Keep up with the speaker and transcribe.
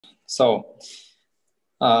So,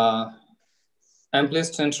 I'm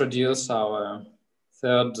pleased to introduce our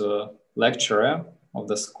third lecturer of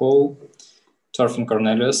the school, Thorfinn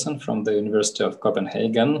Korneliussen from the University of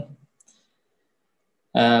Copenhagen.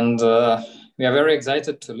 And we are very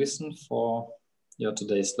excited to listen for your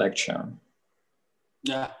today's lecture.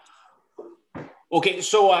 Yeah. Okay,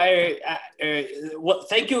 so well,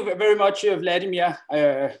 thank you very much, Vladimir.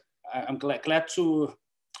 I'm glad to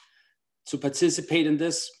participate in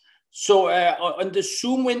this. So on the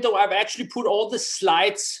Zoom window, I've actually put all the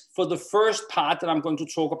slides for the first part that I'm going to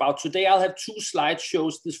talk about. Today, I'll have 2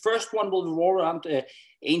 slideshows. This first one will revolve around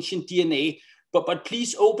ancient DNA, but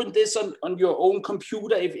please open this on your own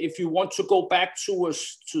computer if you want to go back to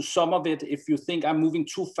some of it, if you think I'm moving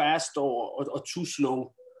too fast or too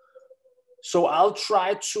slow. So I'll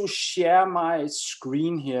try to share my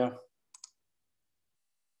screen here.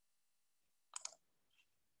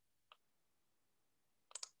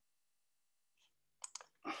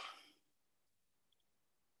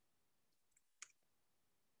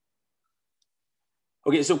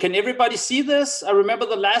 Okay, so can everybody see this? I remember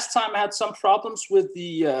the last time I had some problems with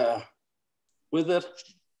the with it.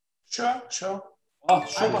 Sure. Oh,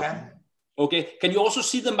 super. Okay, can you also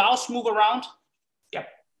see the mouse move around? Yeah.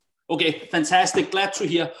 Okay, fantastic. Glad to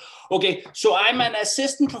hear. Okay, so I'm an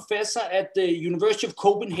assistant professor at the University of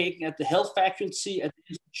Copenhagen at the health faculty at the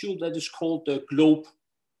institute that is called the Globe.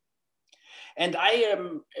 And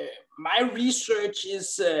my research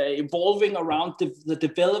is evolving around the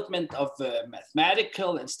development of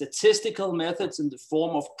mathematical and statistical methods in the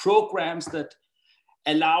form of programs that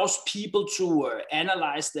allows people to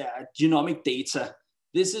analyze their genomic data.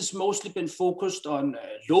 This has mostly been focused on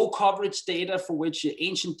low coverage data, for which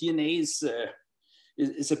ancient DNA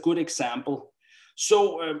is a good example.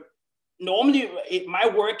 So normally my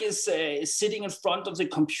work is sitting in front of the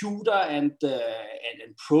computer and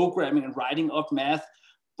programming and writing up math.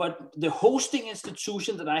 But the hosting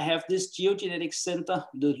institution that I have, this Geogenetics Center,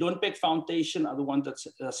 the Lundbeck Foundation, are the one that's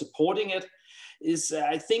supporting it, is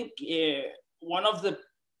I think one of the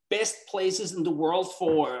best places in the world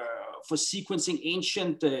for sequencing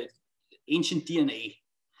ancient DNA.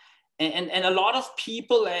 And a lot of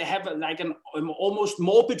people have an almost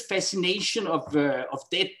morbid fascination of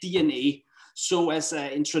dead DNA. So as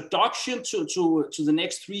an introduction to the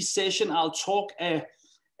next 3 sessions, I'll talk a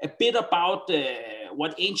bit about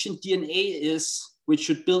what ancient DNA is, which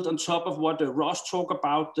should build on top of what Ross talked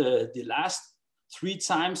about the last 3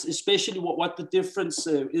 times, especially what the difference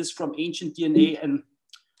is from ancient DNA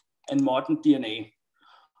and modern DNA.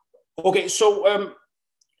 Okay, so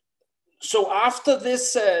after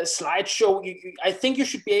this slideshow, I think you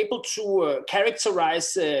should be able to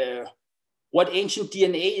characterize what ancient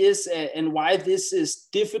DNA is and why this is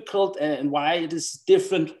difficult and why it is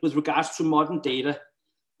different with regards to modern data.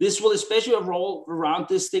 This will especially roll around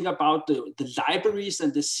this thing about the libraries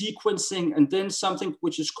and the sequencing, and then something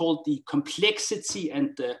which is called the complexity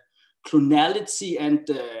and the clonality and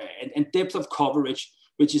depth of coverage,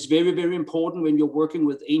 which is very, very important when you're working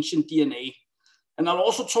with ancient DNA. And I'll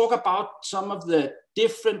also talk about some of the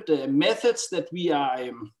different methods that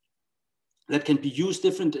that can be used,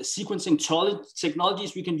 different sequencing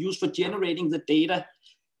technologies we can use for generating the data.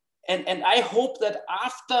 And I hope that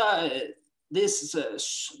after this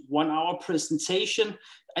 1-hour presentation,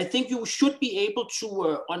 I think you should be able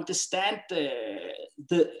to understand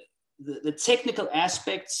the technical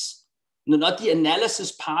aspects, not the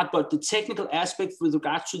analysis part, but the technical aspect with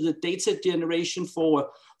regard to the data generation for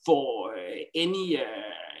any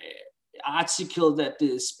article that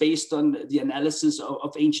is based on the analysis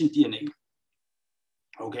of ancient DNA.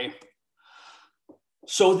 Okay.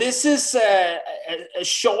 So this is a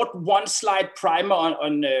short 1-slide primer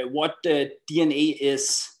on what DNA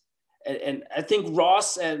is. And I think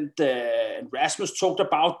Ross and Rasmus talked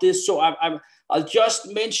about this. So I'll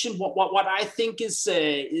just mention what I think is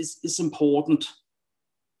important.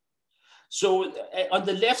 So on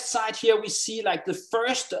the left side here, we see like the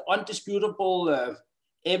first undisputable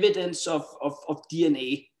evidence of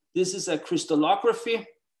DNA. This is a crystallography,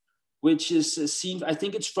 which is seen, I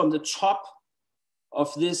think it's from the top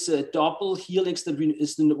of this double helix that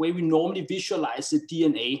is the way we normally visualize the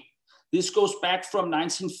DNA. This goes back from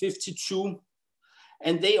 1952.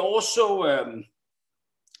 And they also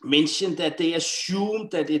mentioned that they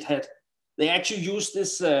assumed that they actually used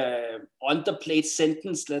this underplayed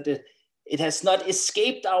sentence that it has not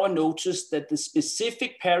escaped our notice that the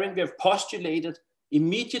specific pairing we have postulated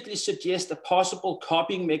immediately suggests a possible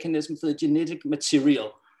copying mechanism for the genetic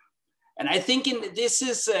material. And I think this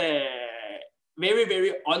is very,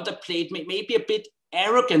 very underplayed, maybe a bit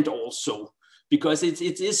arrogant also, because it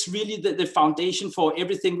is really the foundation for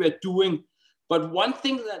everything we're doing. But one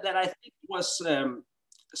thing that I think was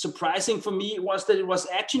surprising for me was that it was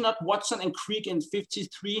actually not Watson and Crick in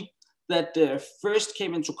 1953 that first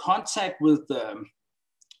came into contact with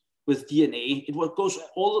DNA. It goes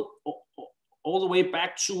all the way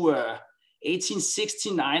back to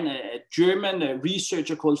 1869. A German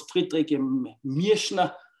researcher called Friedrich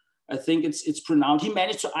Mierschner, I think it's pronounced. He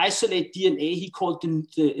managed to isolate DNA. He called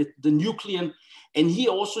the nucleon, and he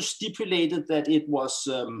also stipulated that it was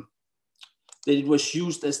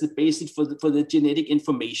used as the basis for the genetic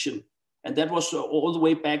information, and that was all the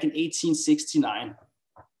way back in 1869.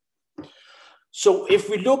 So if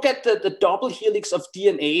we look at the double helix of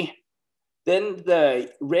DNA, then the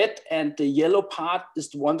red and the yellow part is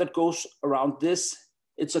the one that goes around this.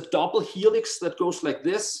 It's a double helix that goes like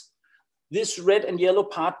this. This red and yellow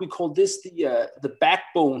part, we call this the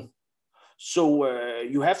backbone. So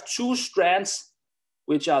you have two strands,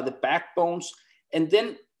 which are the backbones. And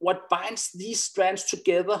then what binds these strands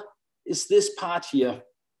together is this part here.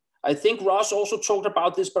 I think Ross also talked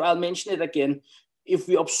about this, but I'll mention it again. If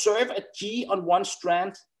we observe a G on one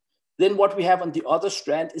strand, then what we have on the other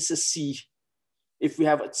strand is a C. If we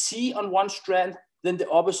have a T on one strand, then the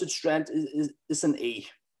opposite strand is an A.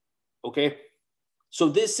 Okay? So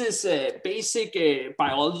this is basic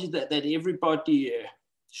biology that everybody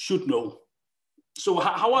should know. So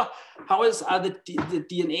how are the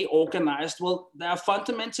DNA organized? Well, there are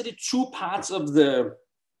fundamentally two parts of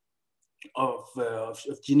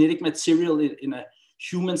genetic material in a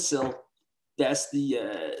human cell. There's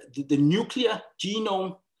the nuclear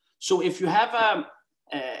genome. So if you have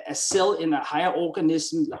a cell in a higher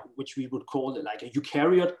organism, which we would call it like a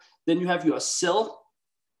eukaryote, then you have your cell.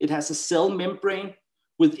 It has a cell membrane.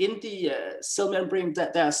 Within the cell membrane,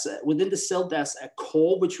 within the cell, there's a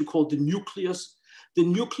core, which we call the nucleus. The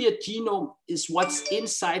nuclear genome is what's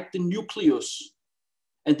inside the nucleus.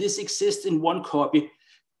 And this exists in one copy.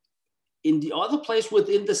 In the other place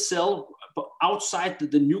within the cell, outside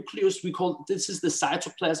the nucleus, we call this is the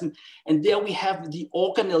cytoplasm. And there we have the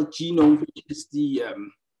organelle genome,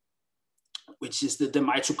 which is the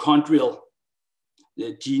mitochondrial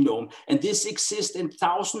genome. And this exists in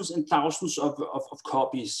thousands and thousands of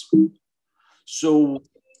copies. So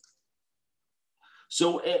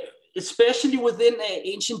especially within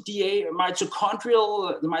ancient DNA, the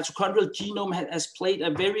mitochondrial genome has played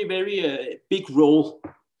a very, very big role,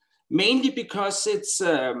 mainly because it's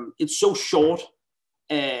so short.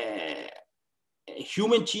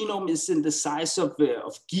 Human genome is in the size of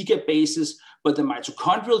gigabases, but the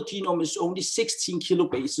mitochondrial genome is only 16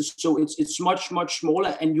 kilobases. So it's much, much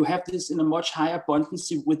smaller, and you have this in a much higher abundance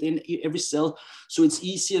within every cell. So it's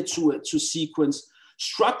easier to sequence.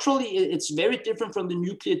 Structurally, it's very different from the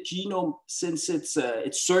nuclear genome since it's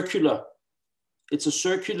circular. It's a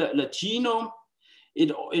circular genome.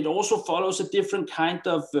 It also follows a different kind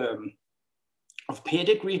of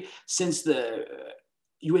pedigree, since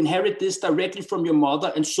you inherit this directly from your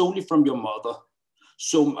mother and solely from your mother.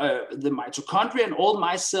 So the mitochondria in all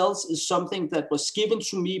my cells is something that was given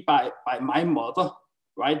to me by my mother,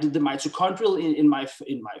 right? The mitochondrial in my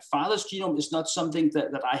father's genome is not something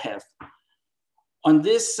that I have. On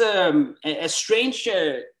this, a strange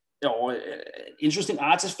interesting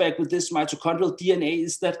artifact with this mitochondrial DNA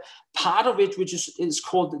is that part of it, which is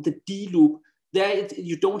called the D loop, there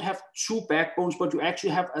you don't have two backbones, but you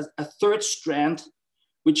actually have a third strand,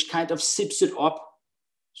 which kind of zips it up.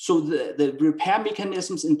 So the repair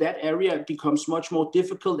mechanisms in that area becomes much more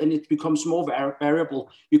difficult, and it becomes more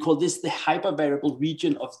variable. We call this the hypervariable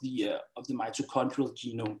region of the mitochondrial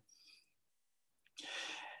genome.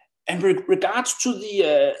 And with regards to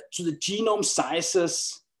the genome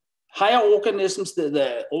sizes, higher organisms,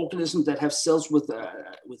 the organisms that have cells with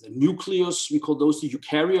a nucleus, we call those the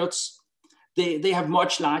eukaryotes. They have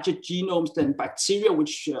much larger genomes than bacteria,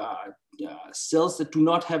 which are cells that do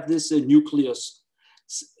not have this nucleus.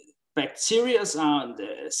 Bacteria are on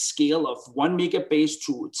the scale of 1 megabase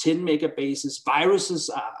to 10 megabases. Viruses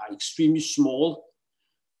are extremely small.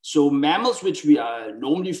 So mammals, which we are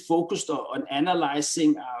normally focused on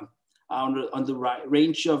analyzing, are on the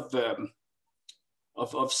range of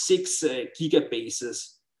 6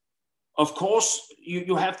 gigabases. Of course,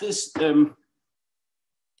 you have this, an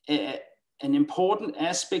important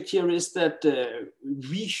aspect here is that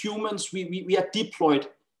we humans, we are diploid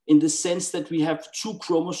in the sense that we have 2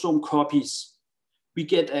 chromosome copies. We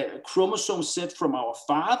get a chromosome set from our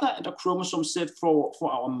father and a chromosome set for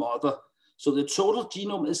our mother. So the total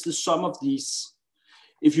genome is the sum of these.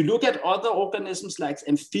 If you look at other organisms like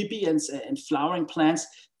amphibians and flowering plants,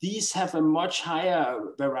 these have a much higher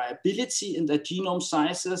variability in their genome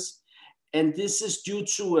sizes. and this is due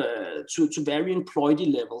to varying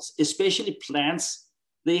ploidy levels, especially plants.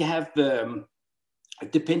 They have,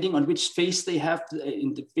 depending on which phase they have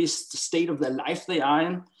in the best state of their life they are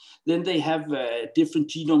in, then they have different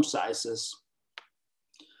genome sizes.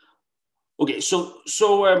 Okay, so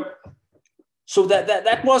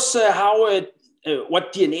that was how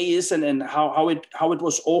what DNA is and how it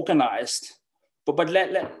was organized. But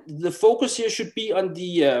the focus here should be on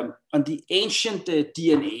the ancient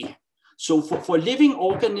DNA. So for a living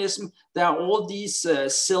organism, there are all these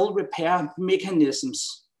cell repair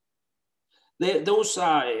mechanisms. Those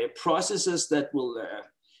are processes that will,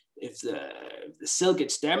 if the cell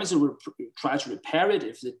gets damaged, it will try to repair it.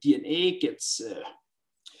 If the DNA gets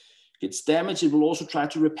damaged, it will also try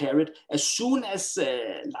to repair it. As soon as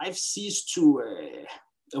life ceases to,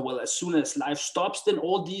 as soon as life stops, then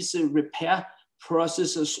all these repair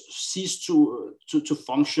processes cease to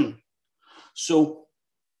function. So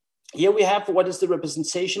here we have what is the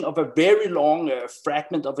representation of a very long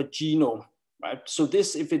fragment of a genome, right? So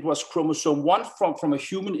this, if it was chromosome 1 from a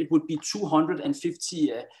human, it would be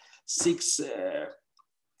 256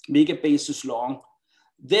 megabases long.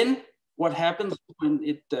 Then what happens when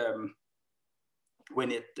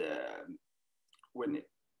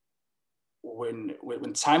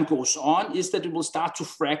time goes on is that it will start to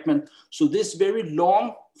fragment. So this very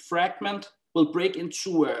long fragment will break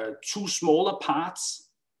into 2 smaller parts.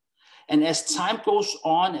 And as time goes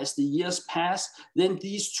on, as the years pass, then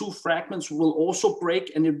these 2 fragments will also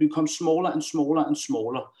break and it becomes smaller and smaller and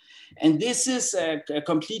smaller. And this is a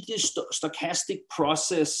completely stochastic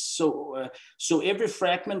process. So every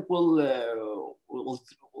fragment will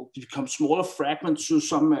become smaller fragments through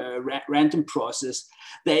some random process.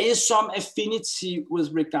 There is some affinity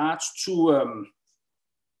with regards to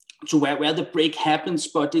where the break happens,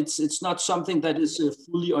 but it's not something that is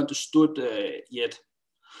fully understood yet.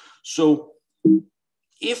 So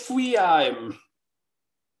if we're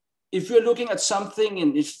looking at something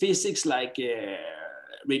in physics like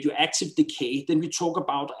radioactive decay, then we talk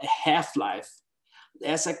about a half-life.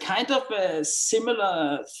 There's a kind of a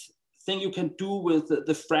similar thing you can do with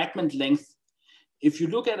the fragment length. If you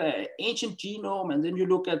look at an ancient genome and then you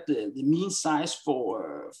look at the mean size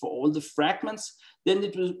for all the fragments, then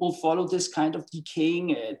it will follow this kind of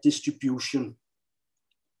decaying distribution.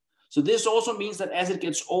 So this also means that as it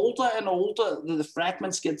gets older and older, the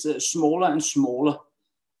fragments get smaller and smaller.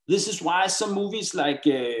 This is why some movies like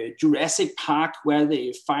Jurassic Park, where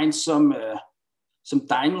they find some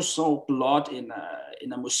dinosaur blood in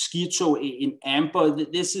a mosquito in amber,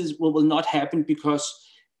 this will not happen because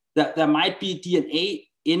there might be DNA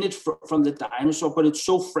in it from the dinosaur, but it's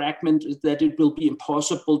so fragmented that it will be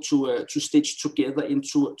impossible to stitch together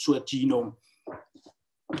into a genome.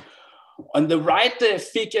 On the right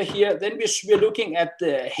figure here, then we're looking at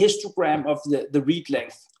the histogram of the read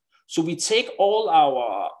length. So we take all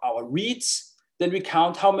our reads, then we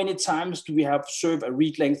count how many times do we have serve a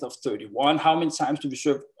read length of 31, how many times do we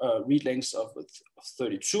serve a read length of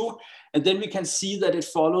 32, and then we can see that it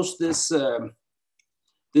follows this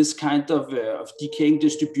kind of decaying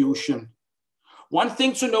distribution. One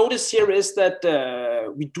thing to notice here is that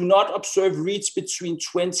we do not observe reads between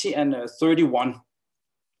 20 and 31.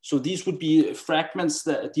 So these would be fragments,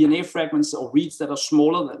 the DNA fragments or reads that are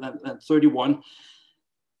smaller than 31.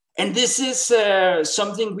 And this is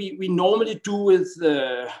something we normally do with,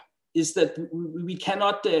 is that we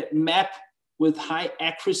cannot map with high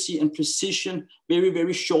accuracy and precision very,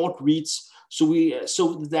 very short reads. So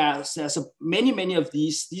there's many of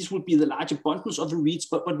these. These would be the large abundance of the reads,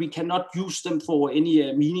 but we cannot use them for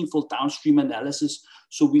any meaningful downstream analysis.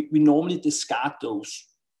 So we normally discard those.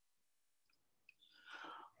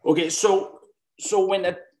 Okay, so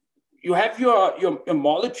when you have your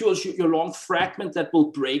molecules, your long fragment that will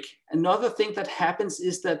break, another thing that happens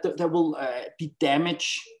is that there will be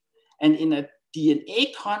damage. And in a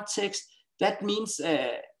DNA context, that means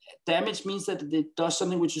damage means that it does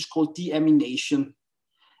something which is called deamination.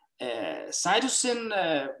 Cytosine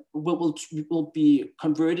will be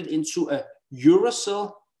converted into a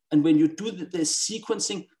uracil. And when you do the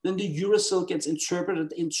sequencing, then the uracil gets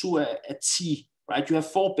interpreted into a T. Right? You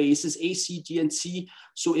have 4 bases, A, C, G, and T.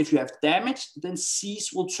 So if you have damage, then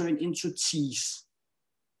C's will turn into T's.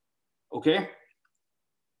 Okay.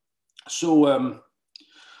 So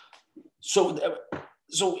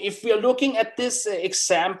if we are looking at this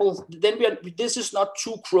example, then this is not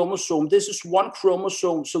 2 chromosomes. This is 1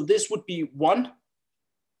 chromosome. So this would be 1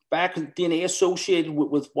 DNA associated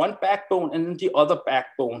with 1 backbone and then the other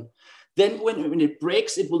backbone. Then when it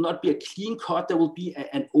breaks, it will not be a clean cut. There will be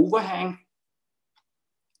an overhang.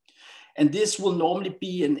 And this will normally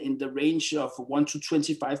be in the range of 1 to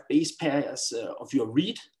 25 base pairs of your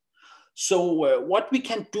read. So what we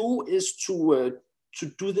can do is to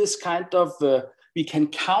do this kind of, we can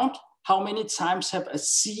count how many times have a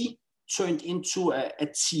C turned into a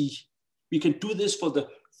T. We can do this for the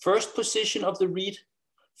first position of the read,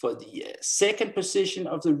 for the second position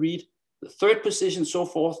of the read, the third position, so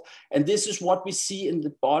forth. And this is what we see in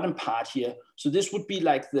the bottom part here. So this would be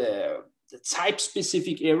like the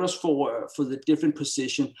type-specific errors for the different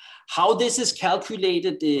position. How this is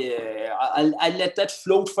calculated, I'll let that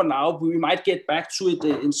float for now. We might get back to it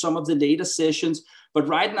in some of the later sessions. But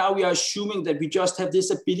right now we are assuming that we just have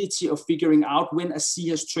this ability of figuring out when a C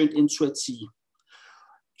has turned into a T,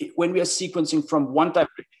 when we are sequencing from one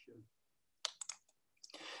direction.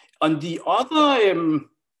 On the other,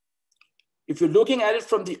 if you're looking at it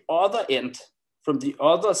from the other end, from the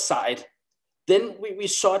other side, then we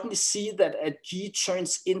certainly see that a G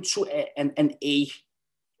turns into an A,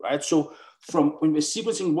 right? So from when we're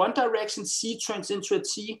sequencing one direction, C turns into a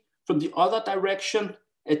T. From the other direction,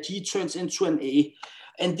 a G turns into an A.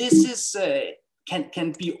 And this is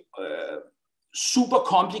can be super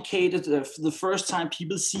complicated the first time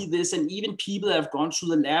people see this, and even people that have gone to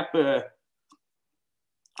the lab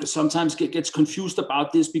sometimes gets confused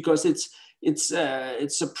about this, because it's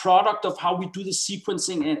a product of how we do the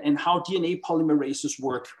sequencing and how DNA polymerases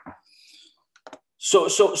work. So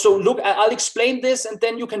look, I'll explain this, and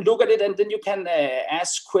then you can look at it, and then you can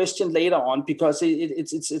ask questions later on, because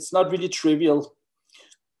it's not really trivial.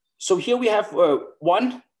 So here we have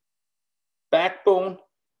one backbone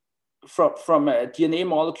from a DNA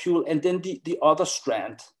molecule, and then the other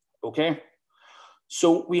strand, okay?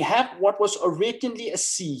 So we have what was originally a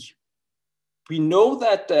C. We know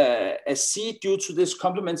that a C, due to this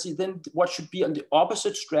complementarity, then what should be on the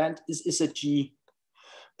opposite strand is a G.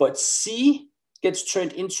 But C gets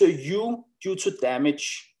turned into a U due to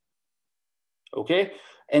damage, okay?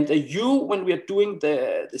 And a U, when we are doing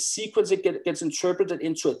the sequence, it gets interpreted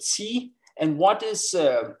into a T. And what is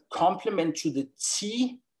complement to the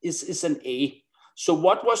T is an A. So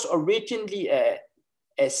what was originally a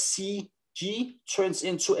CG turns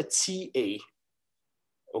into a TA,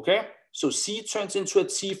 okay? So C turns into a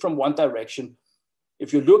T from one direction.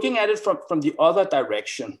 If you're looking at it from the other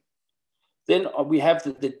direction, then we have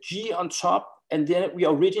the G on top, and then we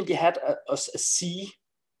originally had a C,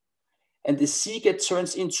 and the C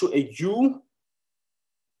turns into a U,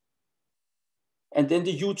 and then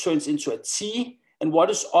the U turns into a T, and what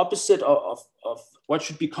is opposite of what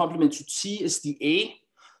should be complement to T is the A.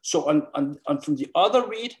 So on from the other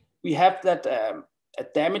read, we have that a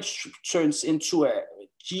damage turns into a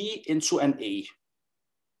G into an A.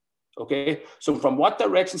 Okay, so from what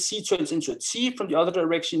direction C turns into a T, from the other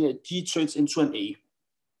direction a G turns into an A.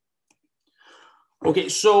 Okay,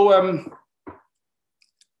 so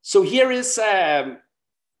so here is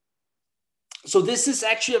so this is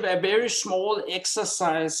actually a very small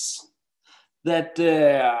exercise that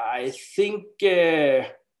I think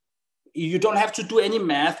you don't have to do any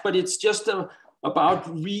math, but it's just about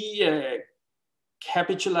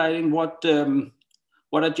recapitulating what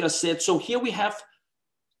I just said. So here we have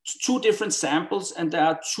two different samples, and there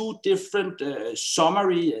are two different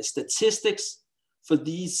summary statistics for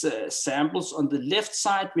these samples. On the left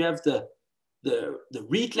side, we have the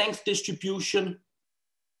read length distribution,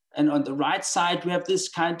 and on the right side, we have this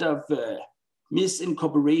kind of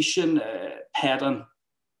misincorporation pattern.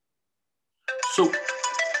 So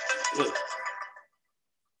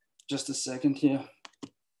just a second here.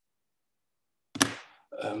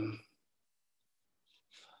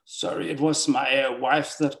 Sorry, it was my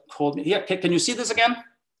wife that called me. Here, can you see this again?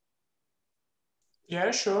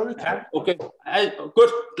 Yeah, sure, we can. Okay,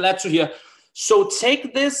 good, glad to hear. So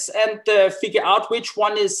take this and figure out which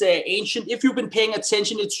one is ancient. If you've been paying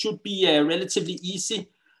attention, it should be relatively easy.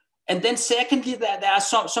 And then secondly, there are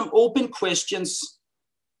some open questions.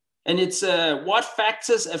 And it's what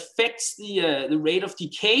factors affects the rate of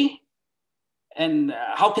decay? And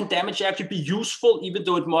how can damage actually be useful even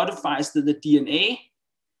though it modifies the DNA?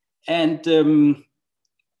 And then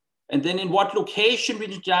in what location,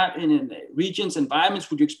 in regions, environments,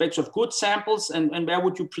 would you expect to have good samples, and where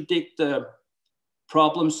would you predict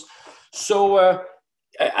problems? So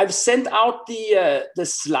I've sent out the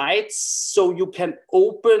slides so you can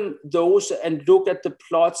open those and look at the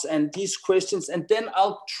plots and these questions, and then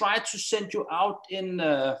I'll try to send you out in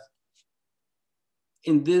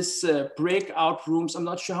this breakout rooms. I'm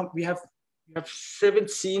not sure how we have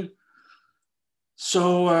 17.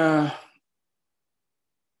 So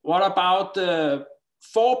what about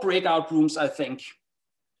 4 breakout rooms, I think?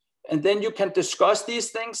 and then you can discuss these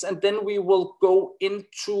things, and then we will go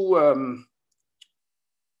into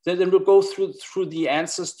then we'll go through the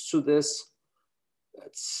answers to this.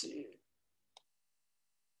 Let's see.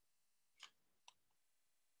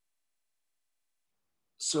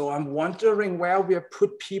 So I'm wondering where we have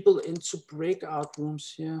put people into breakout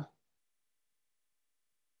rooms here.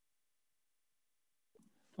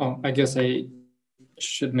 Oh, I guess I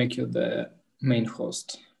should make you the main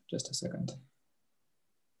host. Just a second.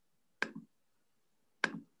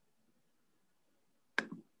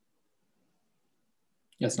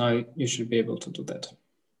 Yes, now you should be able to do that.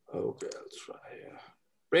 Okay, I'll try.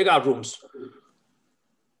 Breakout rooms.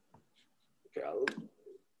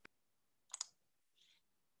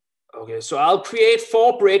 Okay, so I'll create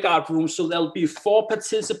 4 breakout rooms, so there'll be 4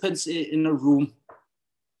 participants in a room.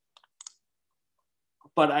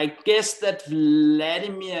 But I guess that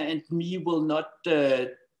Vladimir and me will not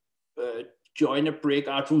join a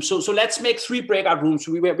breakout room. So let's make 3 breakout rooms.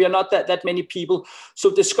 We are not that many people.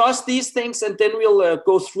 So discuss these things, and then we'll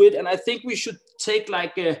go through it. And I think we should take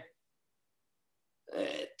like a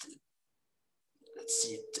let's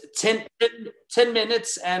see, 10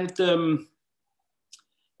 minutes, and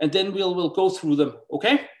then we'll go through them.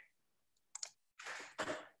 Okay.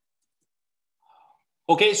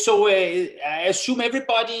 Okay. So I assume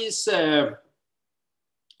everybody is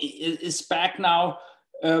back now.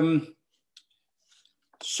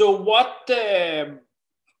 So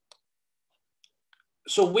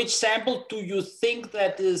which sample do you think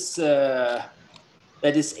that is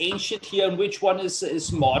ancient here, and which one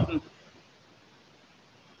is modern?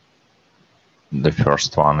 The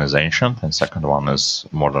first one is ancient, and second one is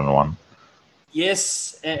modern one.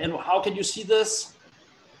 Yes, and how can you see this?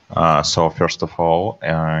 So first of all,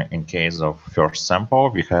 in case of first sample,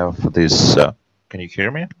 we have this. Can you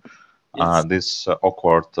hear me? Yes. This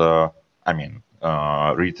awkward,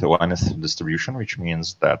 read length distribution, which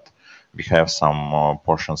means that we have some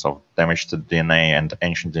portions of damaged DNA, and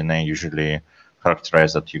ancient DNA usually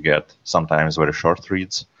characterize that you get sometimes very short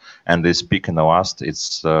reads, and this peak in the last,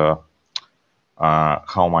 it's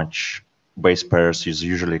how much base pairs is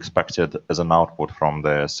usually expected as an output from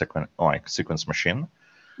the sequence machine.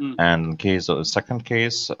 Mm. And in case of the second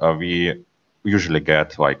case, we usually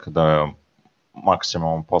get like the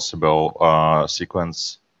maximum possible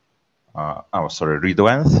sequence, read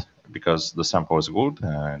length, because the sample is good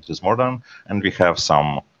and it is modern, and we have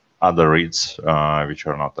some other reads which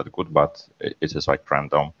are not that good, but it is like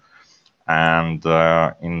random. And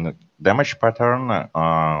in damage pattern,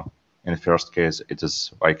 in the first case, it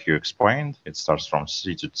is like you explained, it starts from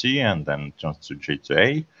C to T and then turns to J to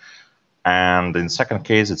A. And in the second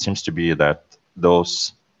case, it seems to be that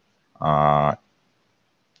those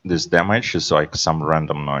this damage is like some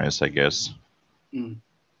random noise, I guess. Mm.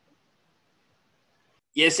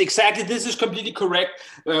 Yes, exactly. This is completely correct.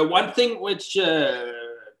 One thing which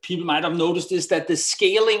people might have noticed is that the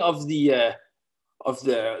scaling of the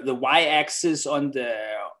y-axis on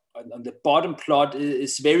the bottom plot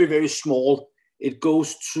is very, very small. It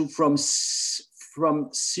goes from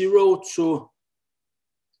 0 to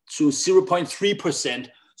 0.3%.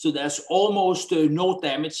 So there's almost no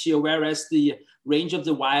damage here, whereas the range of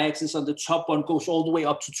the y-axis on the top one goes all the way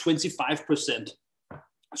up to 25%.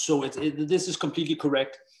 So this is completely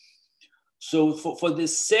correct. So for the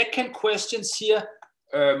second questions here,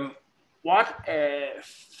 what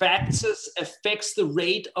factors affects the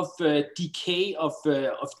rate of decay of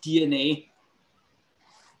DNA?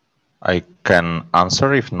 I can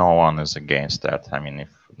answer if no one is against that. I mean, if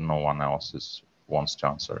no one else wants to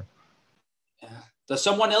answer. Yeah. Does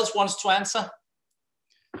someone else wants to answer?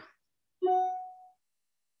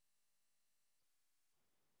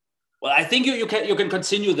 Well, I think you can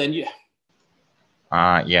continue then.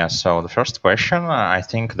 Yeah, so the first question, I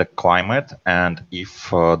think the climate, and if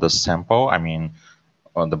the sample, I mean,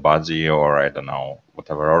 the body, or I don't know,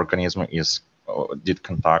 whatever organism did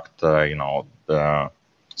contact, the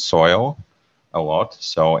soil a lot.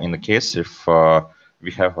 So in the case if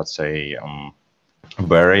we have, let's say,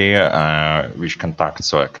 berry which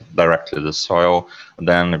contacts directly the soil,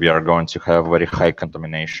 then we are going to have very high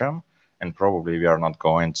contamination, and probably we are not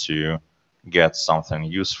going to get something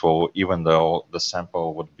useful, even though the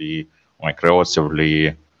sample would be like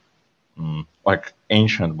relatively like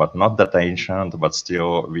ancient, but not that ancient, but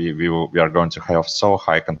still we are going to have so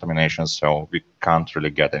high contamination, so we can't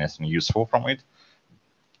really get anything useful from it.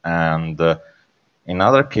 And in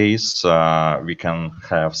other case, we can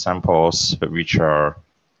have samples which are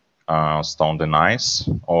stoned in ice,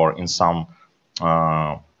 or in some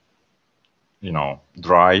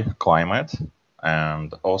dry climate,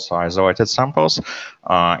 and also isolated samples.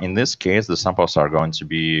 In this case, the samples are going to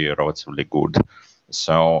be relatively good.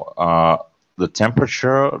 So the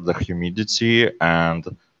temperature, the humidity, and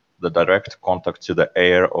the direct contact to the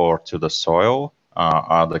air or to the soil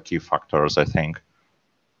are the key factors, I think.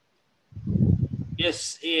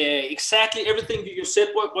 Yes, exactly. Everything you said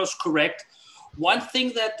was correct. One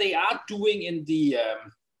thing that they are doing in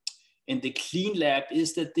the clean lab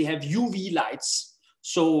is that they have UV lights.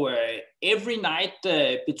 So every night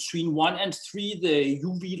between 1 and 3, the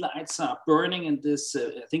UV lights are burning in this,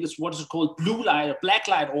 I think it's what is called blue light or black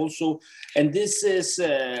light also. And this is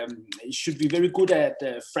should be very good at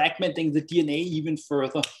fragmenting the DNA even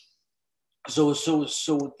further. So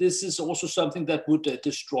this is also something that would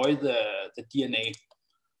destroy the DNA.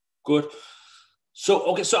 Good. So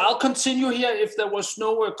okay, so I'll continue here if there was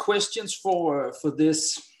no questions for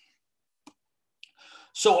this.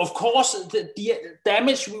 So of course the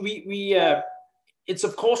damage it's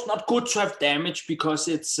of course not good to have damage because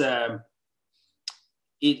it's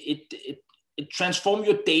it transforms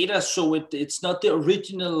your data, so it's not the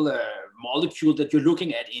original molecule that you're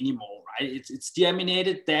looking at anymore. Right? It's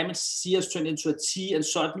deaminated, damaged C has turned into a T, and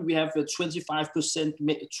suddenly we have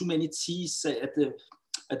 25% too many T's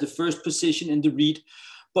at the first position in the read.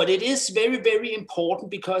 But it is very, very important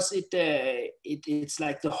because it's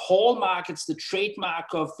like the hallmark, it's the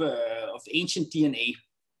trademark of ancient DNA.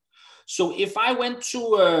 So if I went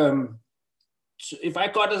to if I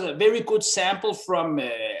got a very good sample from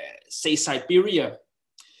say Siberia,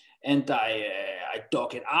 and I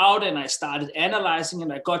dug it out and I started analyzing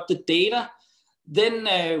and I got the data, then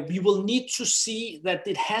we will need to see that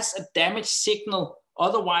it has a damage signal.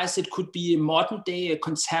 Otherwise, it could be modern day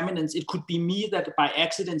contaminants. It could be me that by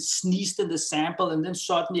accident sneezed in the sample, and then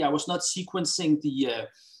suddenly I was not sequencing the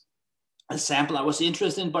sample I was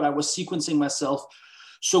interested in, but I was sequencing myself.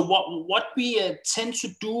 So what we tend to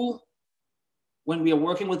do when we are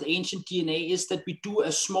working with ancient DNA is that we do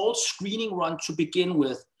a small screening run to begin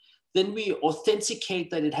with. Then we authenticate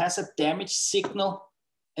that it has a damage signal.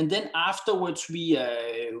 And then afterwards, we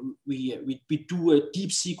do a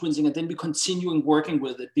deep sequencing, and then we continue working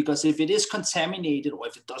with it. Because if it is contaminated, or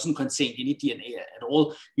if it doesn't contain any DNA at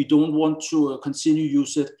all, we don't want to continue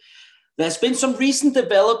use it. There's been some recent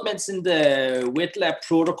developments in the wet lab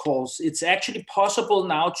protocols. It's actually possible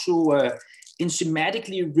now to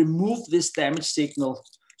enzymatically remove this damage signal.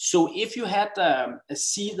 So if you had a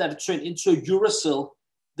C that turned into a uracil,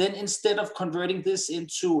 then instead of converting this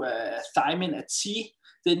into a thymine, a T,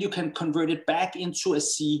 then you can convert it back into a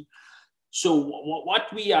C. So what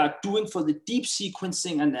we are doing for the deep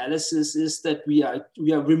sequencing analysis is that we are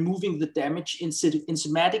removing the damage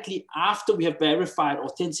enzymatically after we have verified,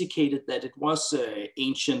 authenticated that it was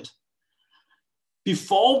ancient.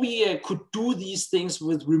 Before we could do these things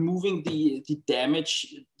with removing the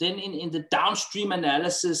damage, then in the downstream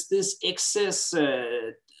analysis, this excess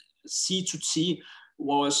C to T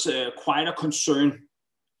was quite a concern.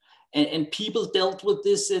 And people dealt with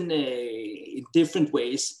this in different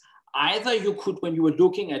ways. Either you could, when you were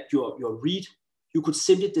looking at your read, you could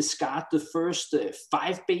simply discard the first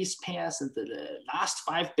 5 base pairs and the last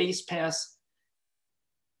 5 base pairs,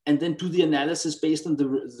 and then do the analysis based on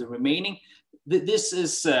the remaining. This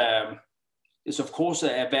is of course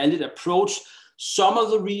a valid approach. Some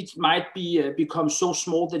of the reads might become so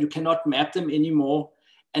small that you cannot map them anymore.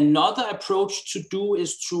 Another approach to do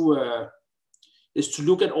is to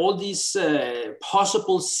look at all these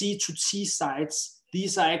possible C to T sites.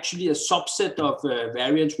 These are actually a subset of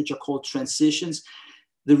variants which are called transitions.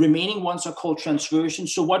 The remaining ones are called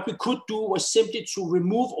transversions. So what we could do was simply to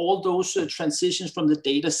remove all those transitions from the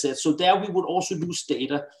data set. So there we would also lose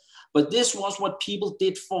data. But this was what people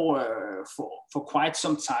did for quite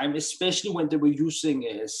some time, especially when they were using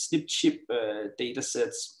SNP chip data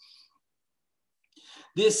sets.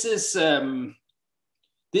 This is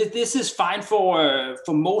fine for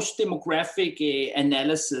most demographic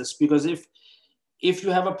analysis, because if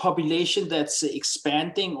you have a population that's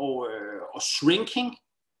expanding or shrinking,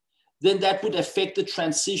 then that would affect the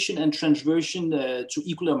transition and transversion to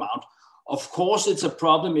equal amount. Of course, it's a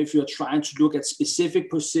problem if you're trying to look at specific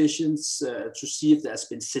positions to see if there's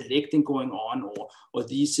been selecting going on, or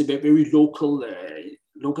these very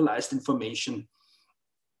localized information.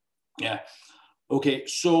 Yeah. Okay.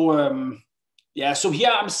 So so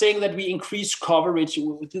here I'm saying that we increase coverage.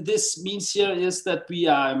 This means here is that we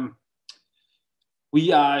are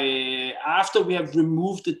after we have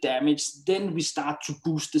removed the damage, then we start to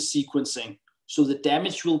boost the sequencing. So the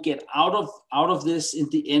damage will get out of this in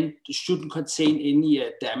the end, shouldn't contain any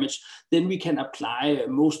damage. Then we can apply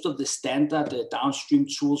most of the standard downstream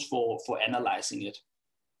tools for analyzing it.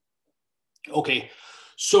 Okay,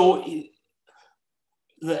 so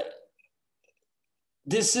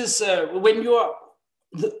this is when you are.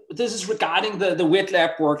 This is regarding the wet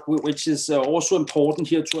lab work, which is also important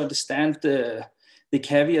here to understand the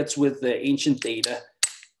caveats with the ancient data.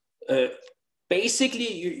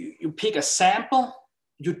 Basically, you pick a sample,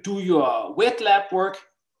 you do your wet lab work,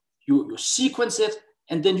 you sequence it,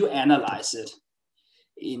 and then you analyze it.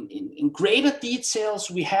 In greater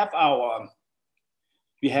details, we have our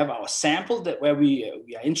sample where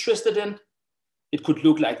we are interested in. It could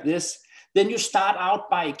look like this. Then you start out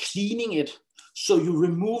by cleaning it. So you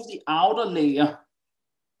remove the outer layer,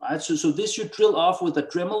 right? So this you drill off with a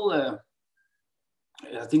Dremel,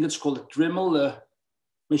 I think it's called a Dremel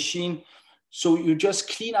machine. So you just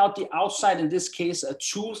clean out the outside, in this case, a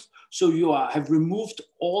tooth. So you have removed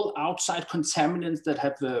all outside contaminants that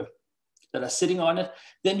are sitting on it.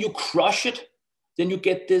 Then you crush it. Then you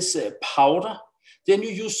get this powder. Then you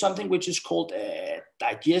use something which is called a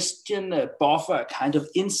digestion buffer, a kind of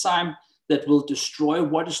enzyme that will destroy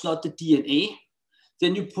what is not the DNA.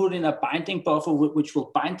 Then you put in a binding buffer which will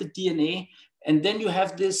bind the DNA. And then you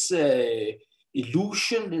have this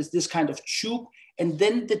illusion, this kind of tube. And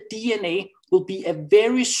then the DNA will be a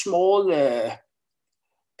very small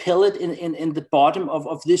pellet in the bottom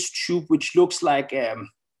of this tube, which looks like a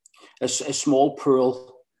small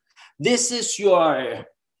pearl. This is your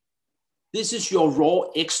raw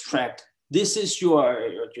extract. This is your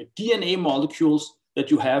DNA molecules that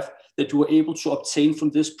you were able to obtain from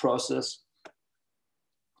this process.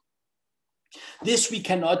 This we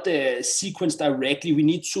cannot sequence directly. We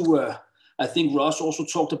need to, I think Ross also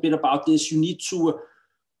talked a bit about this. You need to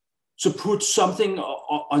put something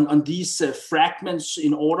on these fragments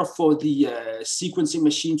in order for the sequencing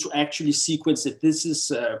machine to actually sequence it. This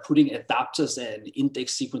is putting adapters and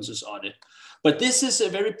index sequences on it. But this is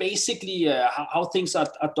very basically how things are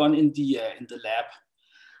done in the lab.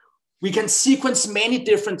 We can sequence many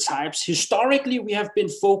different types. Historically, we have been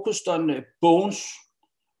focused on bones,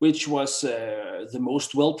 which was the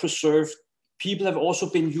most well-preserved. People have also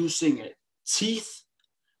been using teeth,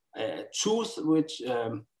 tooth, which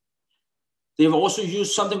they've also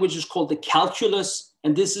used something which is called the calculus.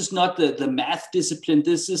 And this is not the math discipline.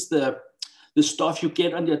 This is the stuff you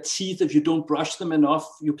get on your teeth if you don't brush them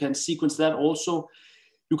enough. You can sequence that also.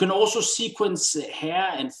 You can also sequence hair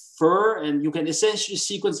and fur, and you can essentially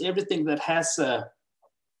sequence everything that has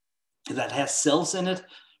cells in it.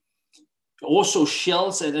 Also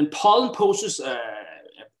shells, and pollen poses a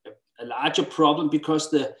larger problem because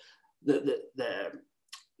the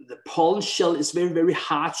pollen shell is very, very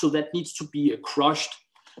hard, so that needs to be crushed.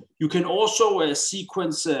 You can also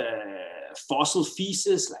sequence fossil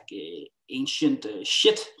feces, like ancient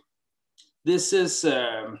shit. This is,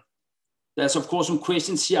 there's of course some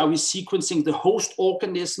questions here. Are we sequencing the host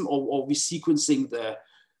organism, or are we sequencing the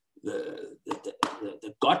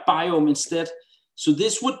gut biome instead? So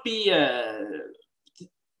this would be,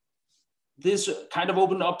 this kind of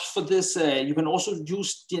open up for this. You can also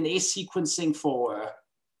use DNA sequencing for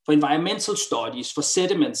environmental studies, for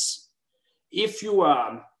sediments. If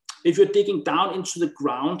you're digging down into the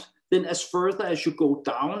ground, then as further as you go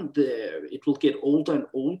down, it will get older and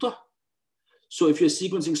older. So if you're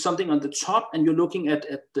sequencing something on the top and you're looking at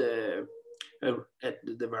the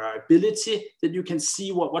variability, then you can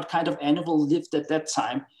see what kind of animal lived at that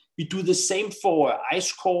time. We do the same for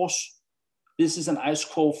ice cores. This is an ice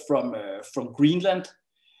core from Greenland.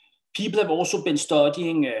 People have also been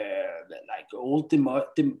studying like old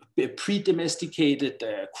pre-domesticated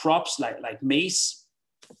crops like maize.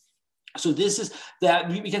 So this is that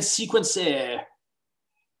we can sequence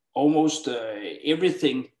almost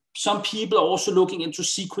everything. Some people are also looking into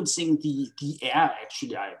sequencing the air,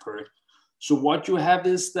 actually, I've heard. So what you have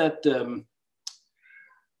is that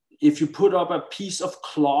if you put up a piece of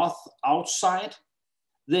cloth outside,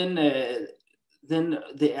 then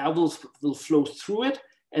the air will flow through it,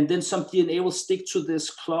 and then some DNA will stick to this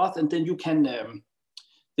cloth, and then you can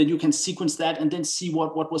sequence that and then see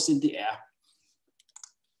what was in the air.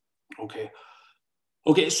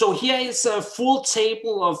 Okay, so here is a full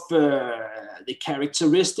table of the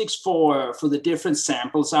characteristics for the different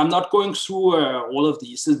samples. I'm not going through all of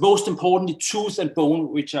these. The most importantly, tooth and bone,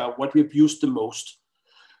 which are what we've used the most.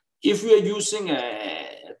 If we are using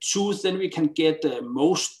a tooth, then we can get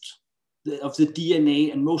most of the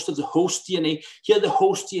DNA and most of the host DNA. Here, the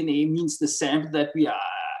host DNA means the sample that we are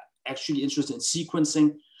actually interested in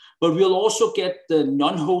sequencing, but we'll also get the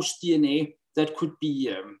non-host DNA that could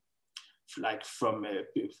be like from the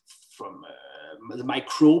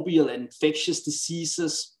microbial and infectious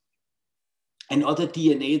diseases and other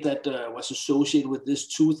DNA that was associated with this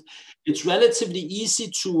tooth. It's relatively easy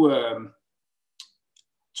to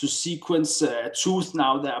sequence a tooth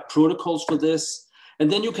now. There are protocols for this.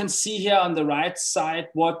 And then you can see here on the right side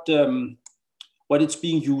what it's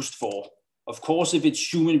being used for. Of course, if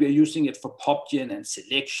it's human, we're using it for PopGen and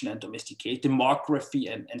selection and domestication,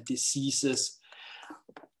 demography and diseases.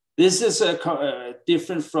 This is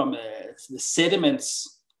different from the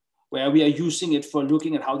sediments, where we are using it for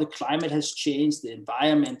looking at how the climate has changed, the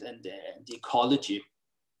environment and the ecology.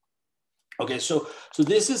 Okay, so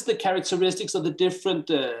this is the characteristics of the different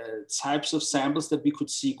types of samples that we could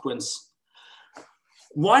sequence.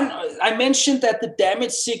 One, I mentioned that the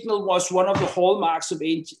damage signal was one of the hallmarks of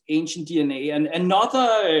ancient DNA, and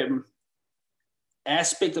another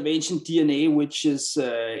aspect of ancient DNA, which is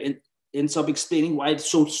ends up explaining why it's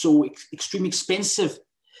so extremely expensive,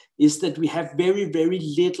 is that we have very, very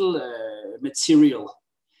little material.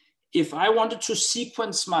 If I wanted to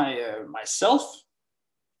sequence myself,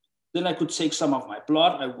 then I could take some of my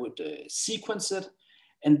blood, I would sequence it,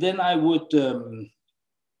 and then I would, and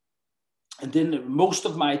then most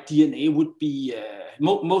of my DNA would be,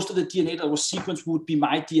 most of the DNA that was sequenced would be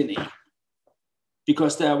my DNA,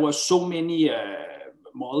 because there were so many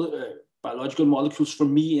biological molecules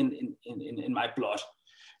from me in my blood.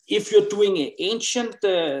 If you're doing an ancient,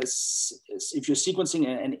 if you're sequencing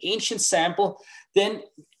an ancient sample, then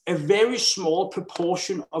a very small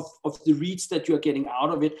proportion of the reads that you're getting out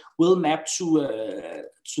of it will map to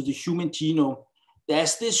the human genome.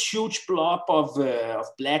 There's this huge blob of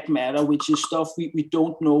black matter, which is stuff we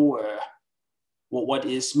don't know what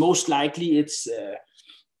is. Most likely it's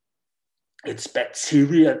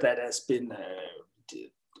bacteria that has been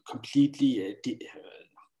completely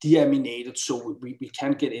deaminated, so we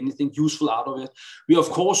can't get anything useful out of it. We of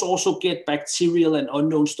course also get bacterial and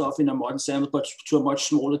unknown stuff in a modern sample, but to a much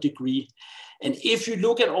smaller degree. And if you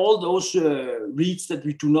look at all those reads that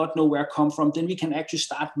we do not know where come from, then we can actually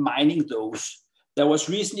start mining those. There was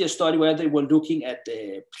recently a study where they were looking at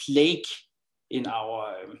the plague in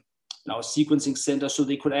our sequencing center, so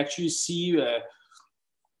they could actually see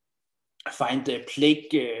find the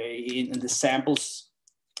plague in the samples,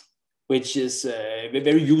 which is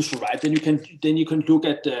very useful, right? Then you can look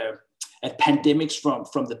at pandemics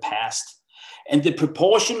from the past, and the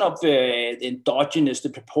proportion of endogenous, the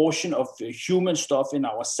proportion of human stuff in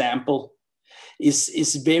our sample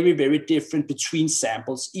is very, very different between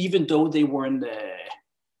samples. Even though they were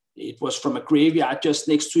it was from a graveyard just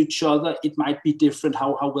next to each other, it might be different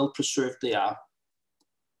how well preserved they are.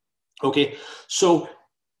 Okay, so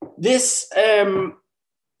this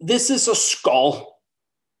is a skull.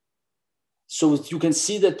 So you can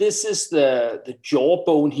see that this is the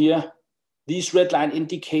jawbone here. This red line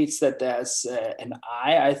indicates that there's an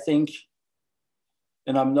eye, I think,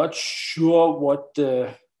 and I'm not sure what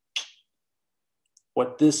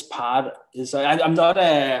this part is. I'm not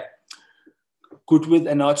good with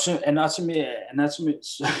anatomy.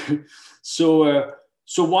 So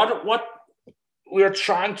what we are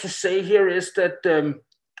trying to say here is that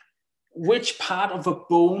which part of a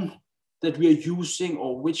bone that we are using,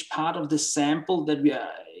 or which part of the sample that we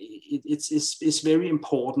are, it's very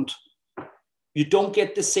important. You don't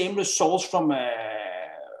get the same results from a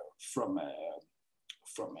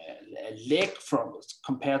leg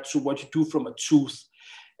compared to what you do from a tooth.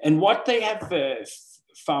 And what they have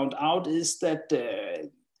found out is that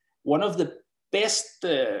one of the best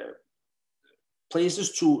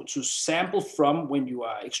places to sample from when you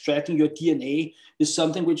are extracting your DNA is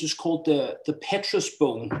something which is called the petrous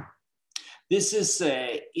bone. This is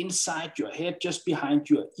inside your head, just behind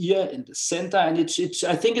your ear in the center, and it's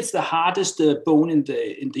I think it's the hardest bone in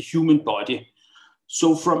the human body.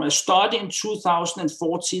 So from a study in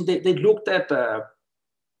 2014, they looked at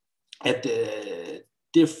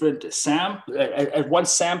different at one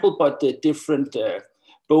sample, but the different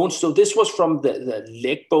bones. So this was from the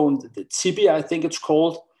leg bone, the tibia, I think it's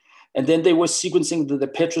called, and then they were sequencing the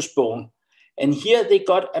petrous bone. And here they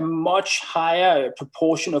got a much higher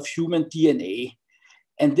proportion of human DNA.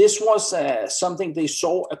 And this was something they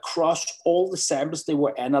saw across all the samples they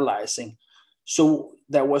were analyzing. So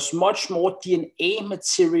there was much more DNA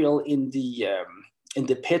material in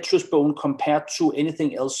the petrous bone compared to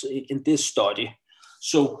anything else in this study.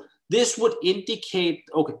 So this would indicate,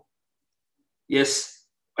 okay, yes.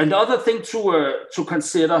 Another thing to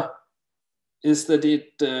consider is that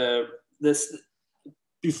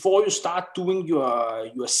before you start doing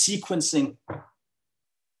your sequencing,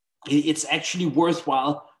 it's actually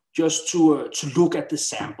worthwhile just to look at the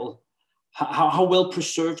sample. How well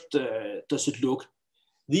preserved does it look?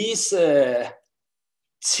 These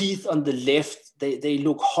teeth on the left, they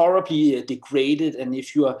look horribly degraded, and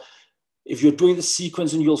if you're doing the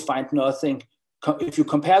sequencing, you'll find nothing. if you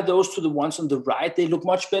compare those to the ones on the right, they look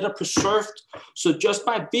much better preserved. So just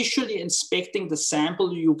by visually inspecting the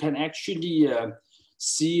sample, you can actually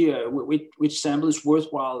see which sample is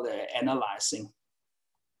worthwhile analyzing.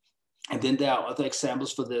 And then there are other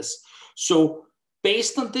examples for this. So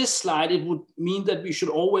based on this slide, it would mean that we should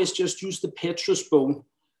always just use the Petrus bone.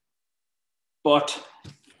 But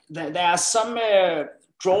there are some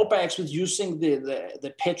drawbacks with using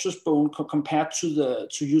the Petrus bone compared to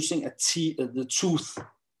using the tooth.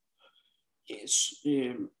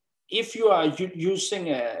 If you are using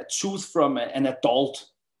a tooth from an adult,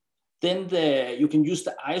 then you can use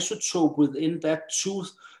the isotope within that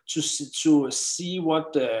tooth to see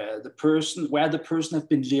what where the person has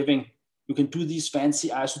been living. You can do these fancy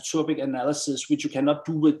isotopic analysis, which you cannot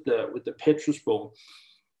do with the Petrus bone.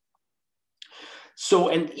 So,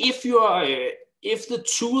 and if the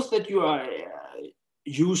tooth that you are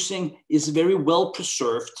using is very well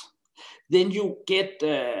preserved, then you get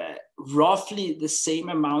roughly the same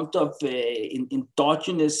amount of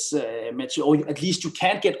endogenous material, or at least you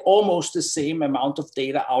can get almost the same amount of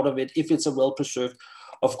data out of it if it's a well preserved.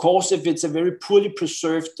 Of course, if it's a very poorly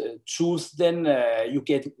preserved tooth, then you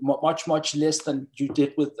get much less than you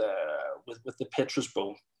did with the Petrus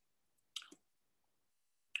bone.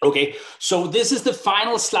 Okay, so this is the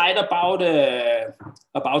final slide about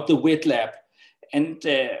the wet lab, and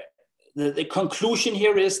the conclusion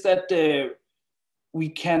here is that we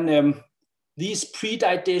can these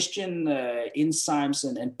pre-digestion enzymes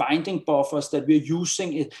and binding buffers that we're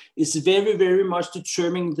using is very much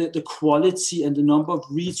determining the quality and the number of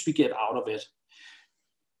reads we get out of it.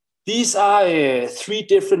 These are 3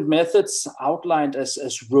 different methods outlined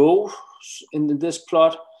as rows in this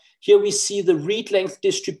plot. Here we see the read length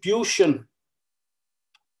distribution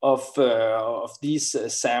of these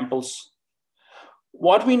samples.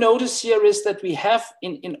 What we notice here is that we have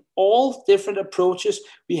in all different approaches,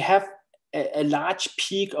 we have a large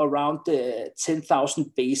peak around the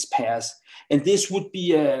 10,000 base pairs. And this would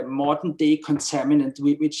be a modern day contaminant,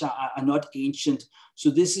 which are not ancient. So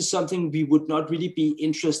this is something we would not really be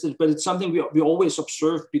interested, but it's something we always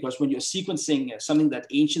observe, because when you're sequencing something that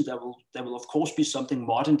ancient, there will of course be something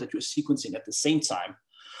modern that you're sequencing at the same time.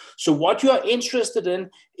 So what you are interested in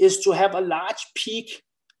is to have a large peak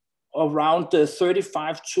around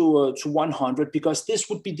 35 to 100, because this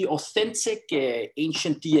would be the authentic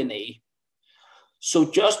ancient DNA. So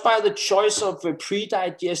just by the choice of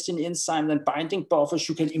pre-digesting enzyme and binding buffers,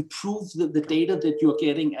 you can improve the data that you're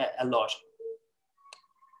getting a lot.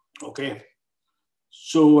 Okay,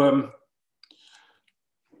 so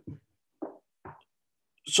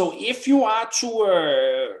if you are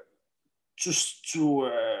to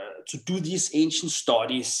do these ancient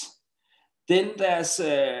studies, then there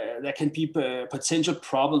can be potential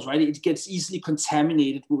problems, right? It gets easily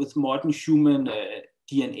contaminated with modern human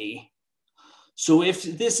DNA. So if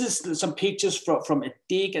this is some pictures from a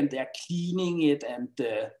dig and they're cleaning it, and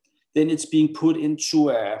then it's being put into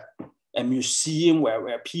a museum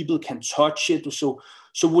where people can touch it. So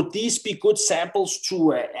would these be good samples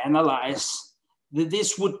to analyze?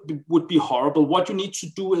 This would be horrible. What you need to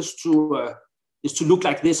do is to look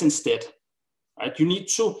like this instead. Right? You need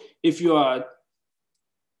to, if you are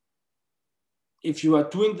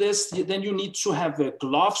doing this, then you need to have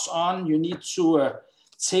gloves on. You need to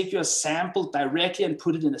take your sample directly and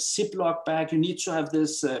put it in a Ziploc bag. You need to have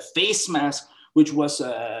this face mask, which was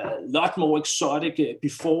a lot more exotic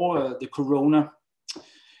before the corona.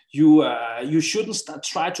 You shouldn't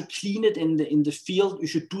try to clean it in the field. You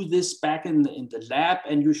should do this back in the lab,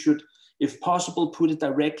 and you should, if possible, put it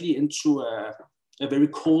directly into a very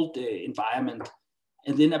cold environment,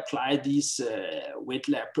 and then apply these wet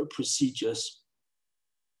lab procedures.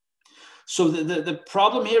 So the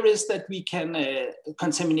problem here is that we can,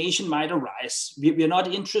 contamination might arise. We are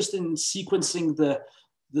not interested in sequencing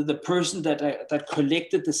the person that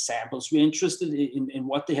collected the samples. We're interested in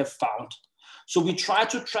what they have found. So we try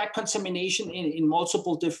to track contamination in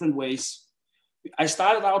multiple different ways. I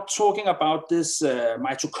started out talking about this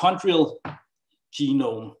mitochondrial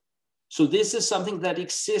genome. So this is something that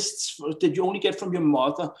exists, that you only get from your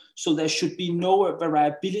mother. So there should be no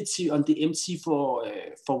variability on the MT for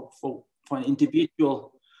an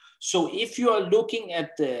individual. So if you are looking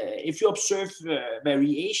at, if you observe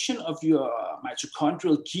variation of your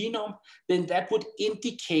mitochondrial genome, then that would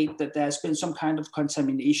indicate that there has been some kind of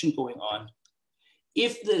contamination going on.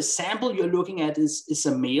 If the sample you're looking at is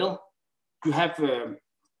a male, you have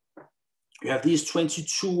these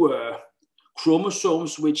 22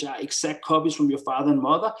 chromosomes, which are exact copies from your father and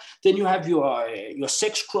mother. Then you have your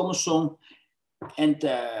sex chromosome, and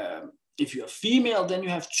if you're female, then you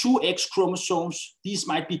have 2 X chromosomes. These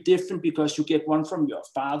might be different because you get one from your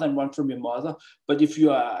father and one from your mother. But if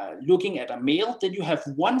you are looking at a male, then you have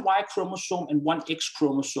 1 Y chromosome and 1 X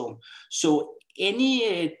chromosome. So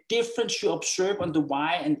any difference you observe on the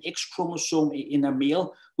Y and X chromosome in a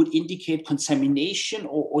male would indicate contamination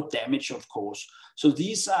or damage, of course. So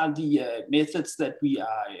these are the methods that we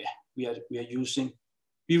are using.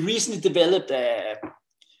 We recently developed a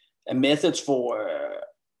method for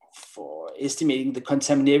estimating the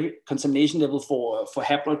contamination level for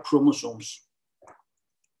haploid chromosomes.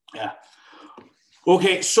 Yeah.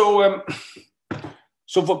 Okay. So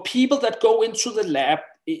for people that go into the lab,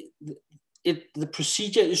 the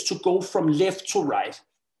procedure is to go from left to right.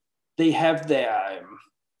 They have their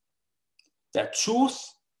tooth.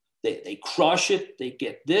 They crush it. They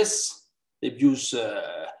get this. They use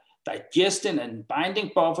digestin and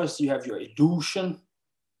binding buffers. You have your elution,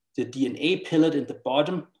 the DNA pellet in the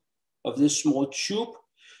bottom of this small tube.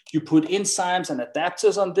 You put enzymes and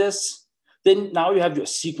adapters on this. Then now you have your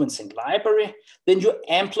sequencing library. Then you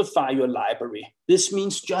amplify your library. This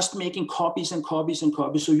means just making copies and copies and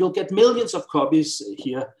copies. So you'll get millions of copies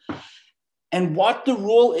here. And what the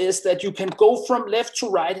rule is that you can go from left to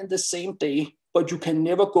right in the same day, but you can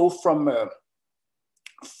never go from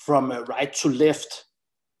right to left.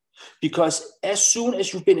 Because as soon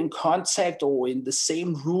as you've been in contact or in the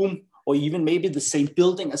same room, or even maybe the same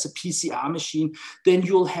building as a PCR machine, then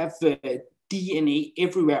you'll have DNA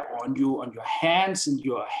everywhere on you, on your hands, and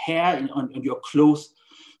your hair, and on your clothes.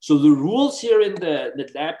 So the rules here in the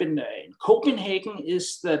lab in Copenhagen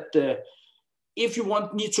is that if you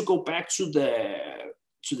need to go back to the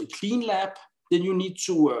clean lab, then you need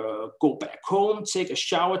to go back home, take a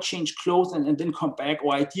shower, change clothes, and then come back.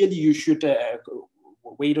 Or ideally, you should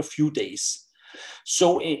wait a few days.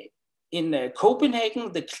 So in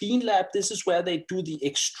Copenhagen, the clean lab, this is where they do the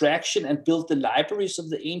extraction and build the libraries of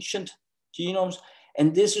the ancient genomes.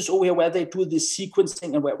 And this is over here where they do the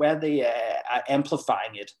sequencing and where they are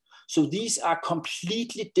amplifying it. So these are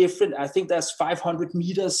completely different. I think there's 500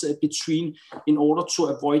 meters between in order to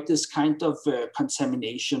avoid this kind of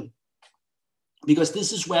contamination. Because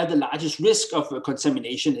this is where the largest risk of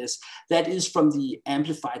contamination is. That is from the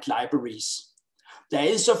amplified libraries. There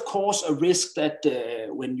is, of course, a risk that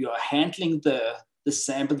when you're handling the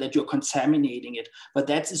sample that you're contaminating it, but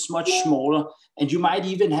that is much smaller. And you might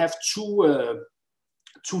even have two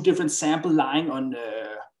different samples lying on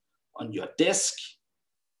your desk.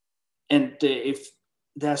 And if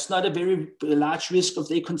there's not a very large risk of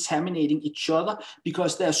they contaminating each other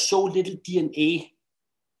because there's so little DNA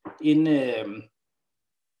in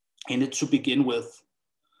it to begin with.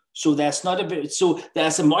 So there's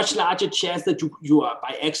a much larger chance that you are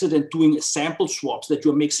by accident doing sample swaps, that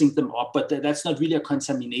you're mixing them up, but that's not really a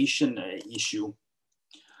contamination issue.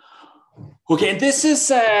 Okay, and this is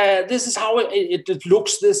how it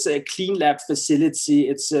looks. This clean lab facility.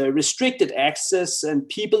 It's restricted access, and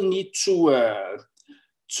people need to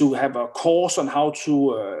have a course on how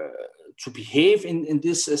to behave in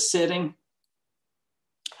this setting.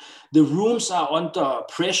 The rooms are under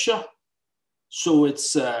pressure. So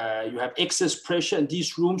it's you have excess pressure in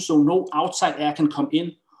these rooms, so no outside air can come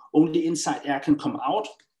in, only inside air can come out.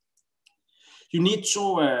 You need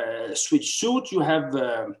to switch suit. You have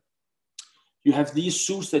these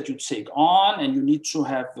suits that you take on, and you need to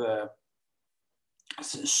have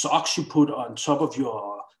socks you put on top of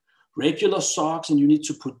your regular socks, and you need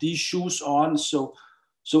to put these shoes on. So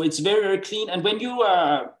it's very, very clean. And when you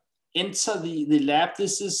enter the lab,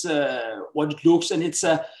 this is what it looks, and it's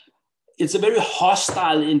a very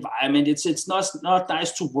hostile environment. It's not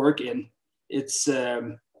nice to work in. It's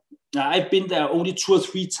I've been there only 2 or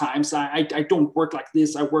 3 times. I don't work like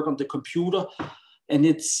this. I work on the computer, and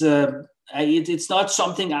it's not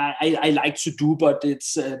something I like to do, but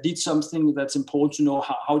it's something that's important to know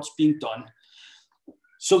how it's being done.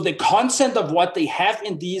 So the content of what they have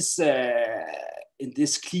in these in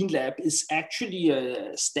this clean lab is actually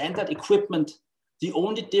standard equipment. The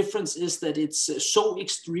only difference is that it's so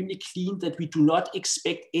extremely clean that we do not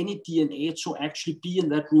expect any DNA to actually be in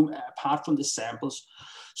that room apart from the samples.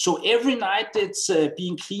 So every night it's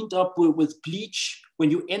being cleaned up with bleach.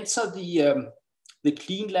 When you enter the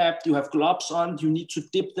clean lab, you have gloves on. You need to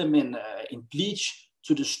dip them in bleach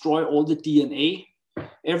to destroy all the DNA.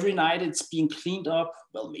 Every night it's being cleaned up,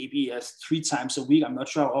 well, maybe 3 times a week. I'm not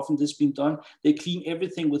sure how often this is being done. They clean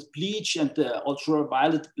everything with bleach, and the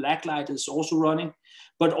ultraviolet black light is also running.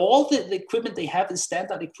 But all the equipment they have is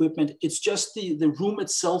standard equipment. It's just the room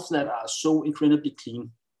itself that are so incredibly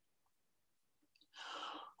clean.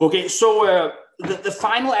 Okay, so the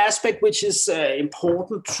final aspect, which is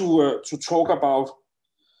important to talk about,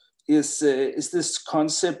 is this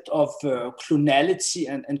concept of clonality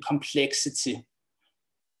and complexity.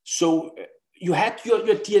 So you had your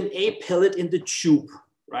DNA pellet in the tube,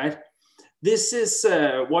 right? This is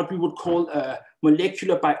what we would call a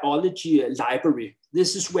molecular biology library.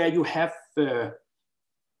 This is where you have your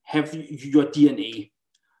DNA.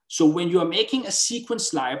 So when you are making a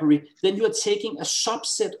sequence library, then you are taking a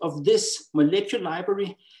subset of this molecular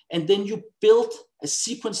library, and then you build a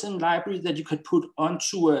sequencing library that you could put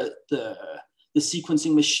onto the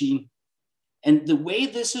sequencing machine. And the way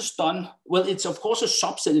this is done, well, it's of course a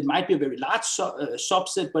subset. It might be a very large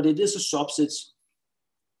subset, but it is a subset.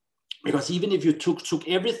 Because even if you took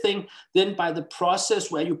everything, then by the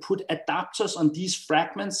process where you put adapters on these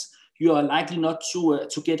fragments, you are likely not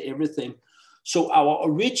to get everything. So our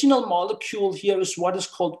original molecule here is what is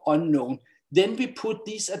called unknown. Then we put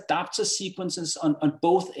these adapter sequences on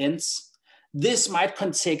both ends. This might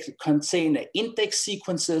contain index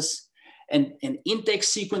sequences, and index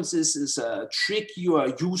sequences is a trick you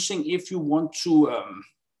are using if you want to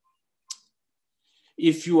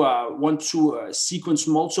sequence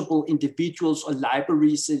multiple individuals or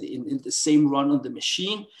libraries in the same run on the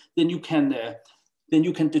machine. Then you can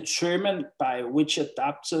determine by which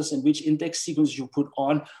adapters and which index sequences you put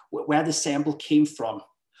on where the sample came from.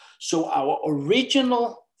 So our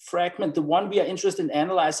original fragment, the one we are interested in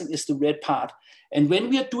analyzing, is the red part. And when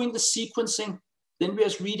we are doing the sequencing, then we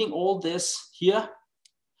are reading all this here,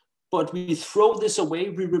 but we throw this away,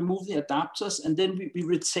 we remove the adapters, and then we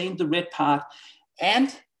retain the red part.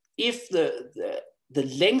 And if the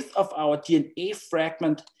length of our DNA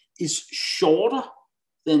fragment is shorter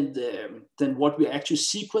than what we're actually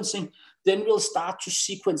sequencing, then we'll start to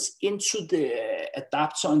sequence into the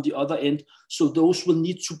adapter on the other end. So those will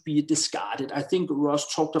need to be discarded. I think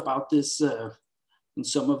Ross talked about this in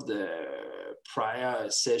some of the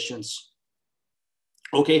prior sessions.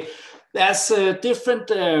 Okay, there's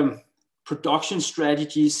different production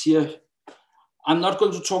strategies here. I'm not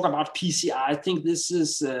going to talk about PCR. I think this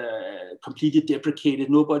is completely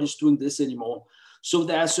deprecated. Nobody's doing this anymore. So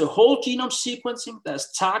there's a whole genome sequencing,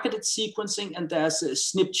 there's targeted sequencing, and there's a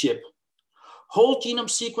SNP chip. Whole genome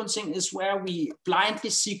sequencing is where we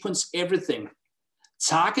blindly sequence everything.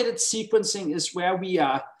 Targeted sequencing is where we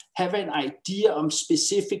have an idea on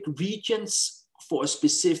specific regions for a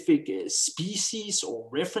specific species or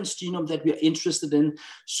reference genome that we are interested in.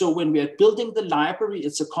 So when we are building the library,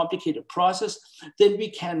 it's a complicated process. Then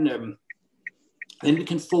we can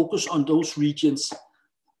focus on those regions.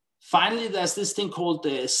 Finally, there's this thing called the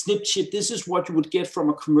SNP chip. This is what you would get from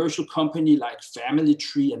a commercial company like Family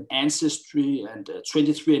Tree and Ancestry and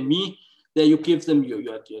 23andMe. There you give them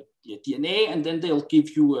your DNA, and then they'll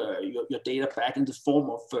give you your data back in the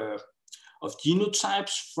form of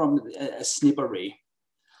genotypes from a SNP array.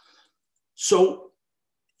 So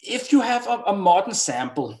if you have a modern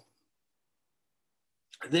sample,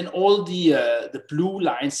 then all the blue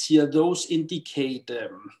lines here, those indicate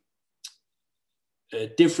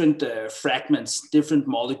different fragments, different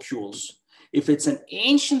molecules. If it's an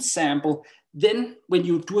ancient sample, then when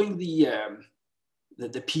you're doing the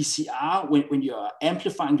PCR, when you're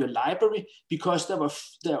amplifying your library, because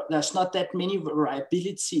there's not that many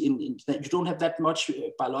variability in that, you don't have that much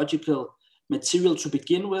biological material to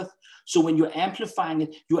begin with. So when you're amplifying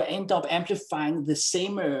it, you end up amplifying the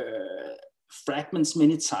same fragments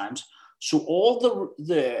many times. So all the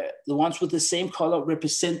ones with the same color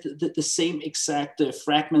represent the same exact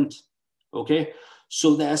fragment, okay?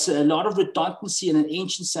 So there's a lot of redundancy in an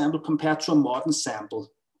ancient sample compared to a modern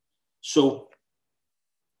sample. So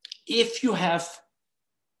if you have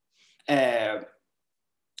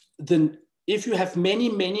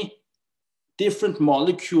many different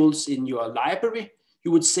molecules in your library,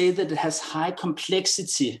 you would say that it has high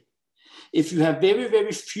complexity. If you have very,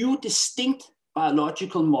 very few distinct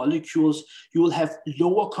biological molecules, you will have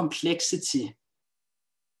lower complexity.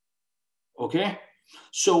 Okay?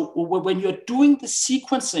 So when you're doing the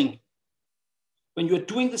sequencing, then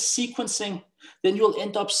you'll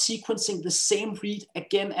end up sequencing the same read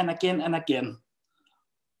again and again and again.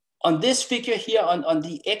 On this figure here on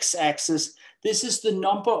the x-axis, this is the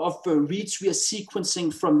number of reads we are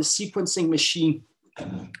sequencing from the sequencing machine.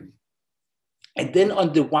 And then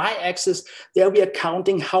on the y-axis, there we are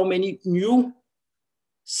counting how many new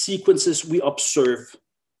sequences we observe.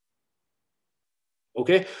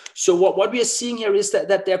 Okay, so what we are seeing here is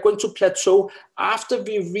that they're going to plateau after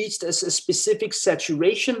we've reached a specific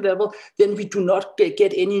saturation level. Then we do not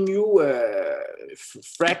get any new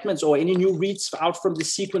fragments or any new reads out from the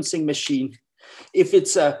sequencing machine. If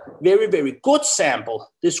it's a very, very good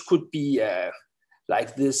sample, this could be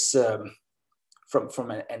like this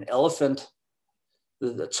from an elephant.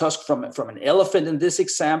 the tusk from an elephant in this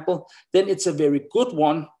example, then it's a very good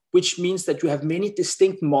one, which means that you have many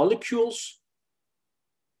distinct molecules.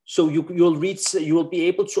 So you will be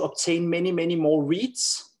able to obtain many, many more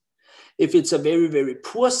reads. If it's a very, very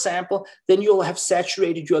poor sample, then you'll have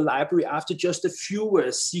saturated your library after just a few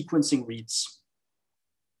sequencing reads.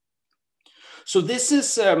 So this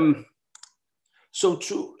is,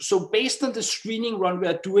 so based on the screening run we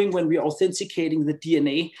are doing when we are authenticating the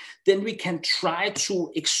DNA, then we can try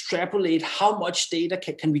to extrapolate how much data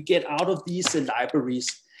can we get out of these libraries.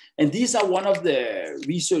 And these are one of the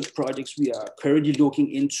research projects we are currently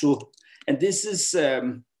looking into. And this is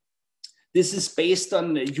based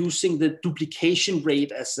on using the duplication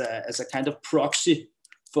rate as a kind of proxy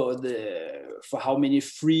for how many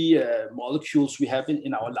free molecules we have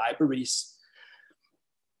in our libraries.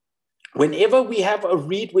 Whenever we have a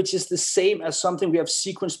read which is the same as something we have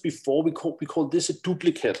sequenced before, we call this a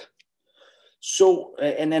duplicate. So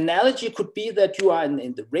an analogy could be that you are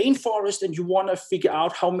in the rainforest and you want to figure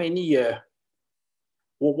out how many,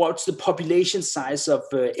 what's the population size of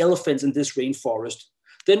elephants in this rainforest.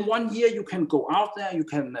 Then one year you can go out there, you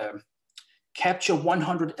can capture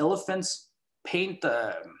 100 elephants, paint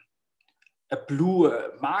a blue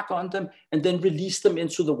mark on them, and then release them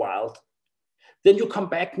into the wild. Then you come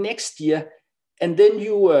back next year, and then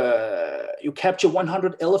you capture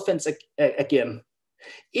 100 elephants again.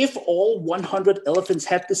 If all 100 elephants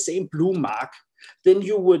had the same blue mark, then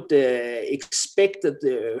you would expect that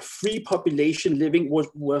the free population living would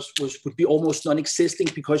be almost non-existing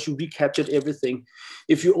because you recaptured everything.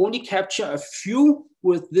 If you only capture a few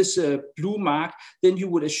with this blue mark, then you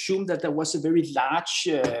would assume that there was a very large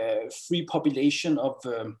free population of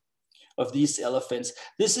these elephants.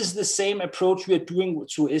 This is the same approach we are doing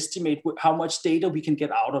to estimate how much data we can get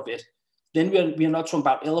out of it. Then we are not talking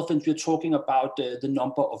about elephants, we're talking about the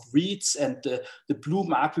number of reads, and the blue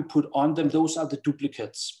mark we put on them, those are the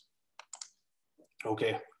duplicates.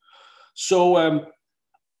 Okay, so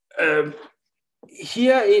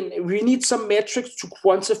here we need some metrics to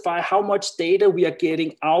quantify how much data we are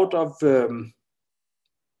getting out of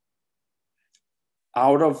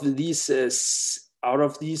these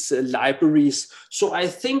libraries. So I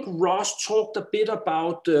think Ross talked a bit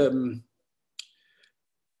about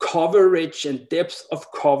coverage and depth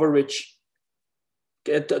of coverage.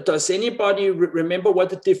 Does anybody remember what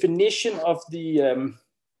the definition of the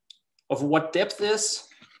of what depth is?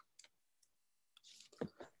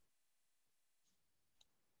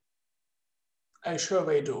 I'm sure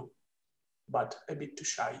they do, but a bit too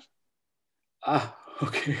shy. Ah,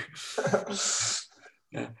 okay.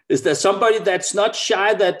 Yeah. Is there somebody that's not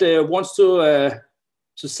shy that wants to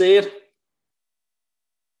say it?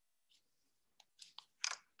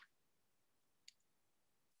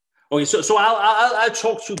 Okay, so I'll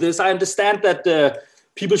talk to this. I understand that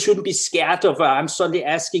people shouldn't be scared of I'm suddenly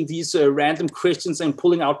asking these random questions and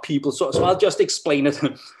pulling out people. So I'll just explain it.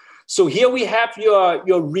 So here we have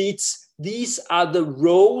your reads. These are the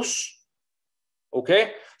rows.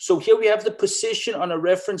 Okay, so here we have the position on a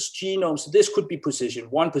reference genome. So this could be position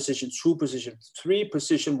 1, position 2, position 3,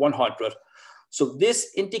 position 100. So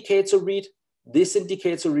this indicates a read, this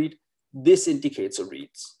indicates a read, this indicates a read.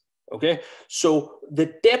 Okay, so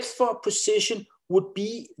the depth for position would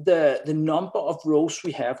be the number of rows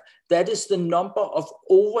we have. That is the number of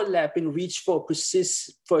overlapping reads for a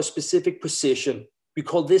specific position. We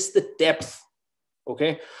call this the depth.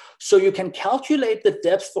 Okay, so you can calculate the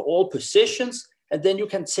depth for all positions, and then you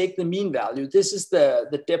can take the mean value. This is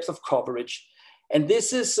the depth of coverage. And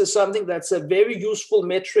this is something that's a very useful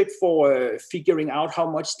metric for figuring out how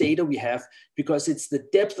much data we have, because it's the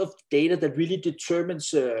depth of data that really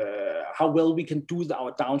determines how well we can do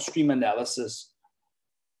our downstream analysis.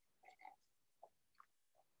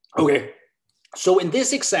 Okay, so in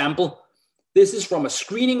this example, this is from a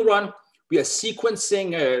screening run. We are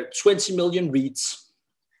sequencing 20 million reads.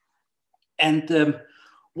 And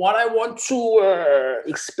what I want to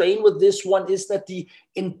explain with this one is that the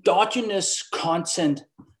endogenous content,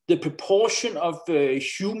 the proportion of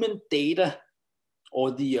human data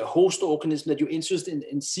or the host organism that you're interested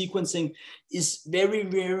in sequencing, is very,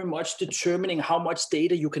 very much determining how much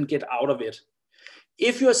data you can get out of it.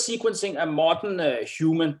 If you're sequencing a modern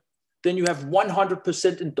human, then you have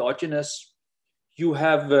 100% endogenous. You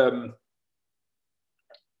have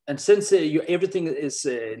and since everything is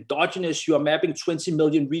endogenous, you are mapping 20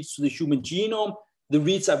 million reads to the human genome. The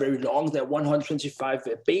reads are very long. They're 125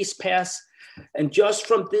 base pairs. And just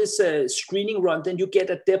from this screening run, then you get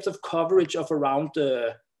a depth of coverage of around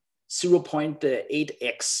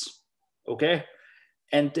 0.8x. Okay.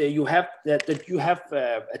 And you have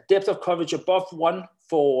a depth of coverage above 1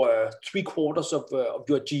 for 3/4 of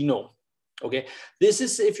your genome. Okay, this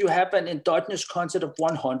is if you have an endogenous content of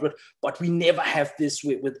 100, but we never have this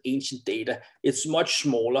with ancient data. It's much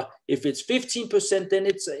smaller. If it's 15%, then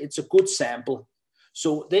it's a good sample.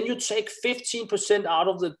 So then you take 15% out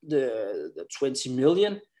of the 20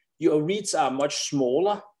 million. Your reads are much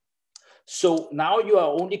smaller. So now you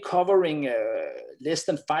are only covering less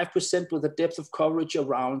than 5% with a depth of coverage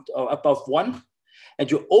around or above 1. And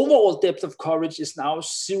your overall depth of coverage is now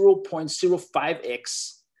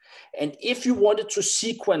 0.05x. And if you wanted to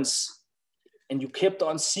sequence and you kept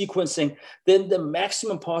on sequencing, then the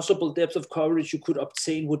maximum possible depth of coverage you could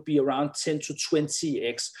obtain would be around 10 to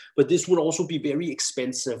 20x. But this would also be very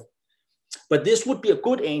expensive. But this would be a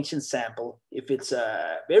good ancient sample. If it's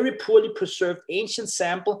a very poorly preserved ancient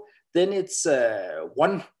sample, then it's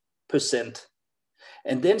 1%.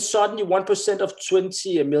 And then suddenly 1% of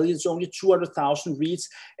 20 million is only 200,000 reads.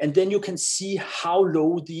 And then you can see how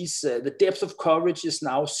low these, the depth of coverage is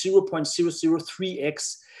now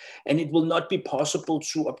 0.003x. And it will not be possible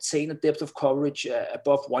to obtain a depth of coverage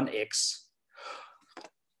above 1x.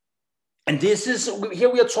 And this is, here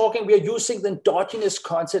we are using the endogenous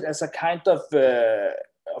content as a kind of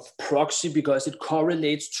proxy because it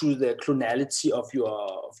correlates to the clonality of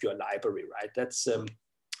your library, right?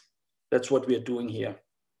 That's what we are doing here.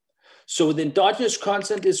 So the endogenous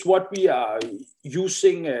content is what we are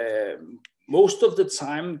using most of the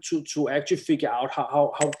time to actually figure out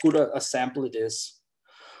how good a sample it is.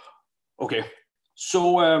 Okay,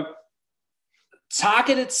 so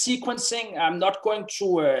targeted sequencing, I'm not going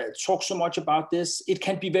to talk so much about this. It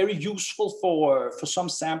can be very useful for some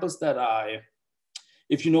samples that are,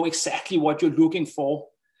 if you know exactly what you're looking for.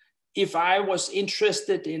 If I was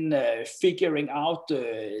interested in figuring out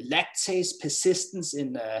lactase persistence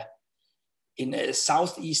in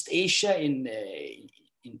Southeast Asia in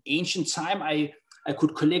ancient time, I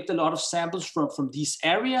could collect a lot of samples from these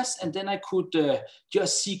areas, and then I could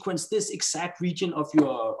just sequence this exact region of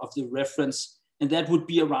the reference, and that would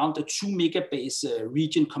be around a 2 megabase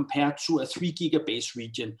region compared to a 3 gigabase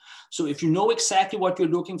region. So if you know exactly what you're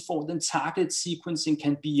looking for, then targeted sequencing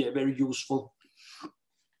can be very useful.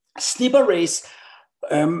 SNP arrays,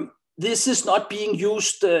 this is not being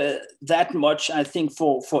used that much, I think,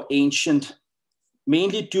 for ancient,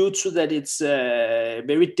 mainly due to that it's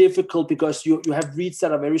very difficult because you have reads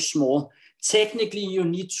that are very small. Technically, you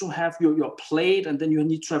need to have your plate, and then you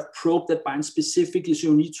need to have probe that binds specifically, so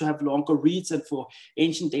you need to have longer reads, and for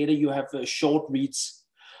ancient data, you have short reads.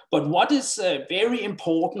 But what is a very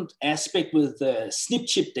important aspect with SNP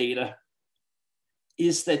chip data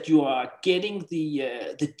is that you are getting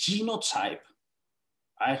the genotype,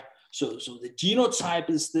 right? So the genotype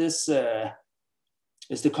is this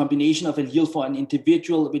is the combination of allele for an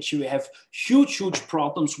individual, which you have huge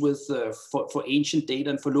problems with for ancient data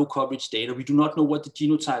and for low coverage data. We do not know what the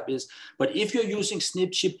genotype is, but if you're using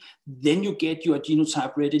SNP chip, then you get your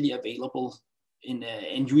genotype readily available. And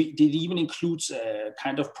it even includes a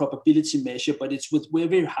kind of probability measure, but it's with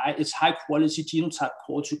very high quality genotype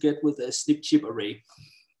calls you get with a SNP chip array.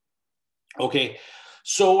 Okay,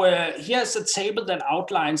 so here's a table that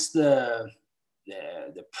outlines the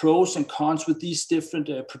pros and cons with these different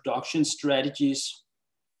production strategies.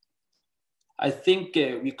 I think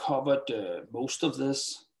we covered most of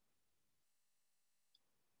this.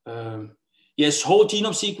 Yes, whole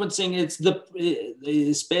genome sequencing is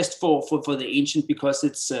best for the ancient because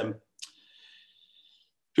it's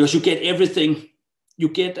because you get everything. You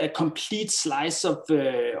get a complete slice of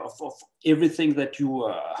everything that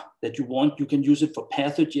you want. You can use it for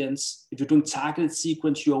pathogens. If you're doing targeted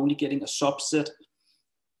sequence, you're only getting a subset.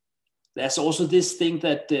 There's also this thing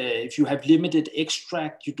that if you have limited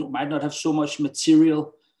extract, you might not have so much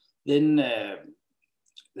material. Then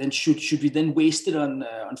should we then waste it on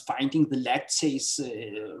finding the lactase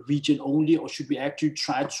region only, or should we actually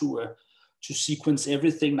try to sequence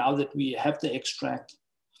everything now that we have the extract?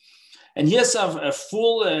 And here's a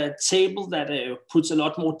full table that puts a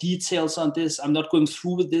lot more details on this. I'm not going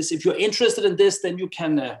through with this. If you're interested in this, then you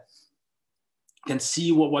can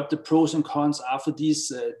see what the pros and cons are for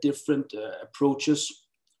these different approaches.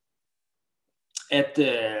 At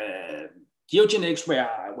GeoGenX, where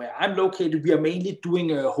I'm located, we are mainly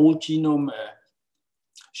doing a whole genome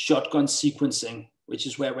shotgun sequencing, which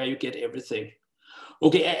is where you get everything.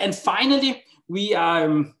 Okay, and finally, we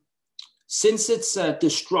are, since it's a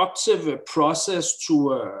destructive process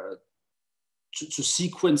to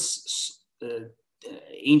sequence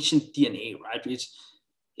ancient DNA, right?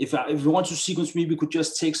 If we want to sequence me, we could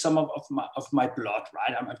just take some of my blood,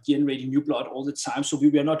 right? I'm generating new blood all the time, so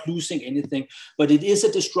we are not losing anything. But it is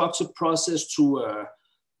a destructive process to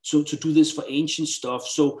to do this for ancient stuff.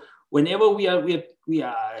 So whenever we have a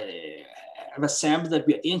sample that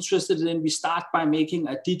we are interested in, we start by making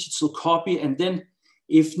a digital copy, and then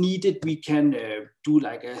if needed, we can do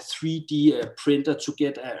like a 3D printer to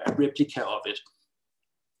get a replica of it.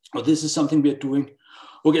 So this is something we are doing.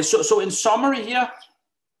 Okay, so in summary here,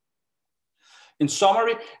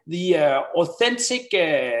 the authentic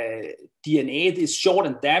DNA is short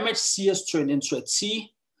and damaged, C is turned into a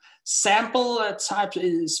T. Sample type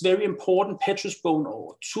is very important, petrous bone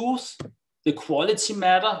or tooth. The quality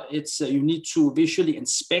matter, it's you need to visually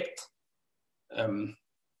inspect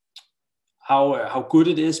how good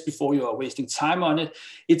it is before you are wasting time on it.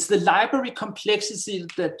 It's the library complexity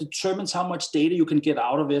that determines how much data you can get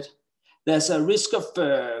out of it. There's a risk of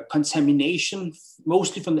contamination,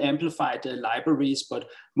 mostly from the amplified libraries, but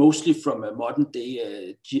mostly from modern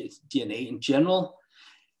day DNA in general.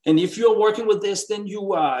 And if you're working with this, then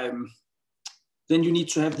you need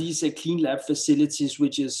to have these clean lab facilities,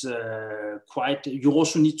 which is quite. You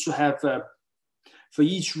also need to have for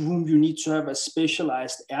each room you need to have a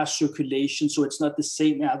specialized air circulation, so it's not the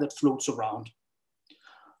same air that floats around.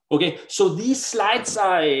 Okay, so these slides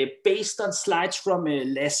are based on slides from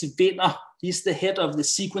Lasse Winner. He's the head of the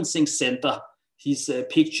sequencing center. He's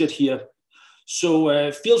pictured here.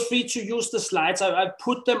 So feel free to use the slides. I've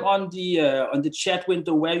put them on the chat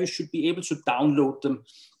window where you should be able to download them.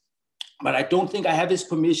 But I don't think I have his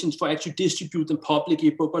permissions for actually distribute them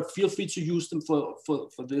publicly, but feel free to use them for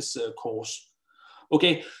this course.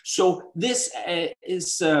 Okay, so this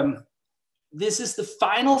is the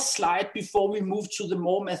final slide before we move to the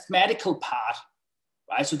more mathematical part,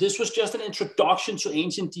 right? So this was just an introduction to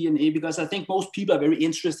ancient DNA because I think most people are very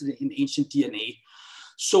interested in ancient DNA.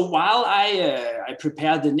 So while I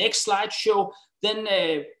prepare the next slideshow, then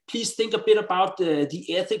please think a bit about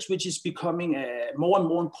the ethics, which is becoming more and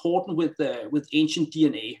more important with ancient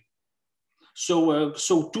DNA. So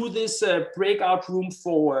do this breakout room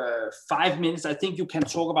for 5 minutes. I think you can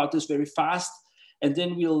talk about this very fast. And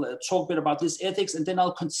then we'll talk a bit about this ethics, and then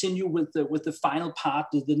I'll continue with the final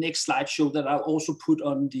part, the next slideshow that I'll also put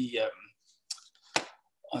on the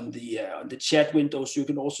chat window, so you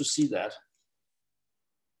can also see that.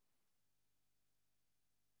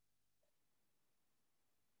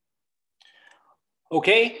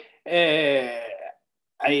 Okay,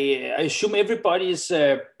 I assume everybody is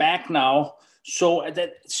back now. So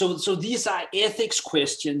these are ethics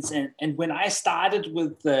questions, and when I started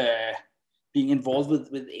with being involved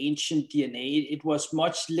with ancient DNA, it was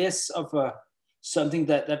much less of something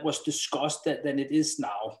that was discussed than it is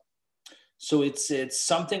now. So it's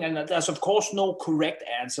something, and there's of course no correct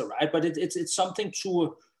answer, right? But it's something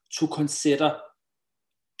to consider.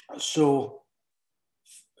 So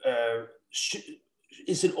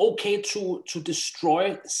is it okay to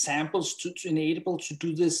destroy samples to enable to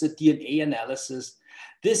do this DNA analysis?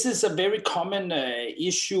 This is a very common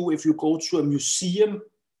issue if you go to a museum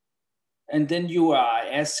and then you are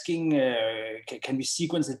asking, can we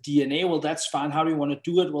sequence the DNA? Well, that's fine. How do you want to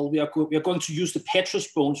do it? Well, we are going to use the petrous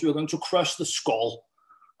bones. We are going to crush the skull,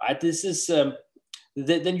 right? This is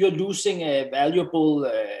then you're losing valuable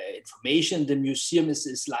information. The museum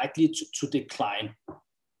is likely to decline.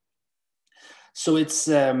 So it's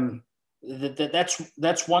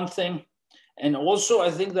that's one thing. And also,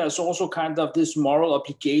 I think there's also kind of this moral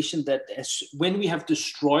obligation that when we have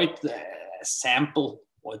destroyed the sample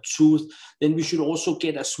or tooth, then we should also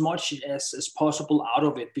get as much as possible out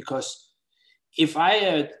of it. Because if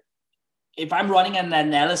I'm running an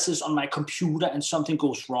analysis on my computer and something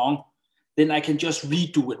goes wrong, then I can just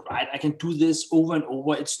redo it, right? I can do this over and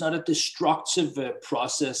over. It's not a destructive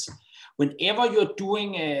process. Whenever you're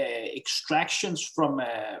doing extractions from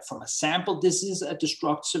a sample, this is a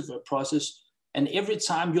destructive process. And every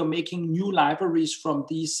time you're making new libraries from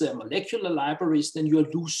these molecular libraries, then you're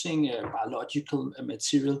losing biological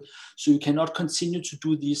material. So you cannot continue to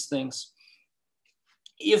do these things.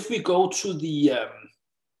 If we go to the,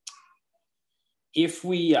 if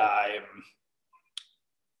we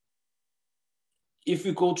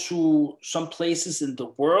go to some places in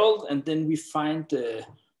the world and then we find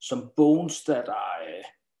some bones that are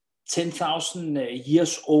 10,000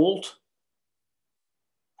 years old,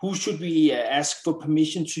 who should we ask for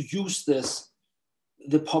permission to use this?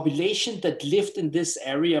 The population that lived in this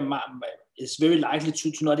area is very likely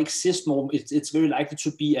to not exist more. It's very likely to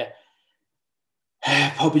be a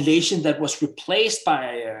population that was replaced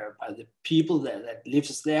by the people that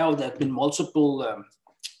lives there. Or there have been multiple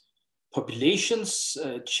populations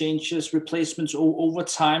changes, replacements over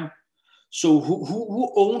time. So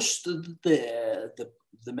who owns the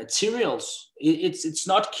the materials. It's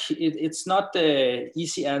not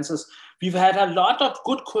easy answers. We've had a lot of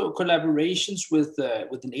good collaborations with the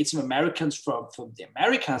Native Americans from the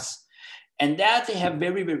Americas, and there they have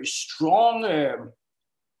very, very strong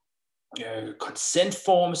consent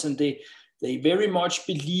forms, and they very much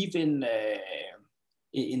believe in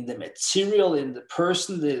the material, in the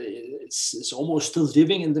person. It's almost still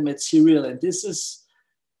living in the material, and this is,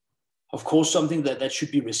 of course, something that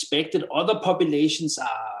should be respected. Other populations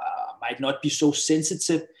might not be so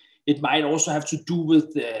sensitive. It might also have to do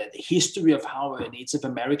with the history of how Native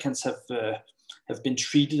Americans have been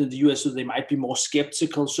treated in the US, so they might be more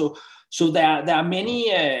skeptical. So there are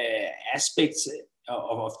many aspects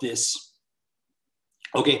of this.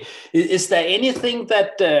 Okay, is there anything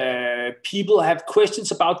that people have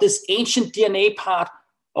questions about this ancient DNA part?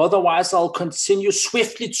 Otherwise, I'll continue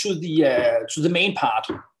swiftly to the main part.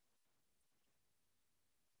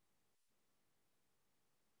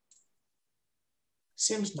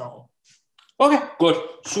 Seems no. Okay, good,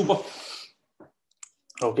 super.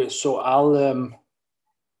 Okay, so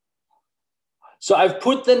so I've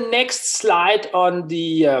put the next slide on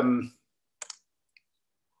the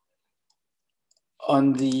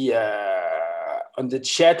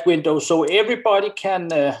chat window, so everybody can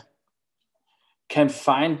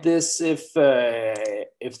find this if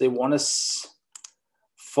they want to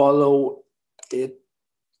follow it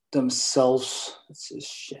themselves. Let's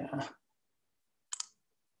just share.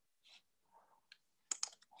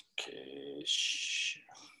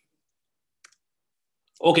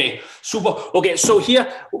 Okay, super. Okay, so here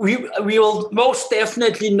we will most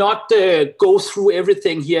definitely not go through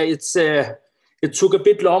everything here. It took a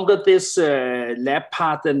bit longer, this lab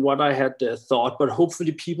part, than what I had thought, but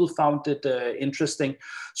hopefully people found it interesting.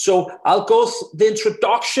 So I'll go. The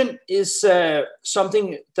introduction is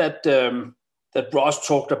something that Ross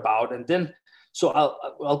talked about, and then so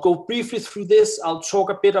I'll go briefly through this. I'll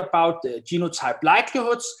talk a bit about the genotype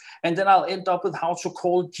likelihoods, and then I'll end up with how to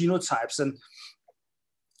call genotypes.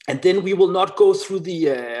 And then we will not go through the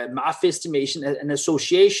MAF estimation and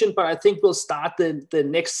association, but I think we'll start the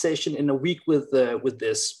next session in a week with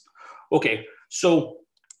this. Okay, so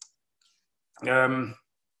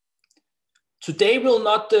today we'll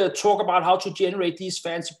not talk about how to generate these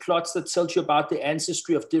fancy plots that tells you about the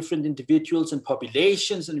ancestry of different individuals and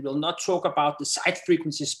populations, and we'll not talk about the site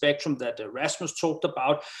frequency spectrum that Rasmus talked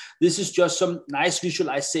about. This is just some nice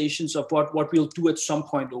visualizations of what we'll do at some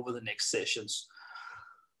point over the next sessions.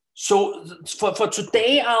 So for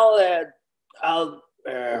today, I'll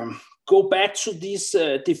go back to these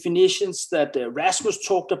definitions that Rasmus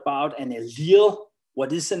talked about: an allele.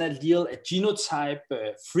 What is an allele? A genotype,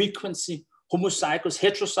 frequency, homozygous,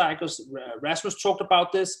 heterozygous. Rasmus talked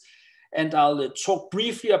about this, and I'll talk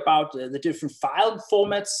briefly about the different file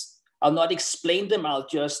formats. I'll not explain them. I'll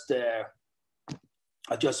just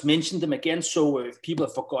mention them again. So if people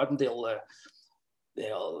have forgotten, they'll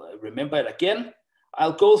remember it again.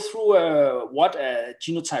 I'll go through what a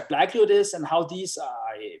genotype likelihood is and how these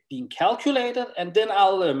are being calculated, and then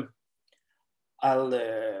I'll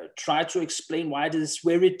try to explain why it is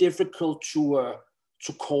very difficult to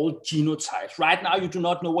call genotypes. Right now, you do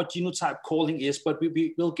not know what genotype calling is, but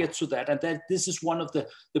we will get to that. And this is one of the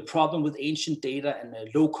problem with ancient data and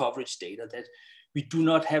low coverage data, that we do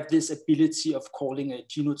not have this ability of calling a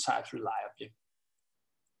genotype reliably.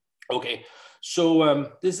 Okay, so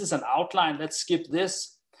this is an outline. Let's skip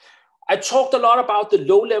this. I talked a lot about the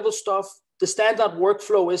low-level stuff. The standard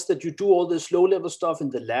workflow is that you do all this low-level stuff in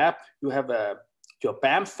the lab. You have your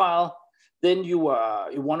BAM file. Then you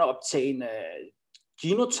want to obtain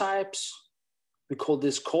genotypes. We call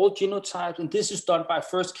this call genotypes. And this is done by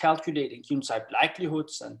first calculating genotype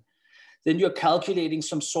likelihoods. And then you're calculating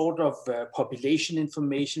some sort of population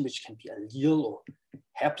information, which can be allele or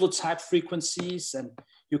haplotype frequencies. And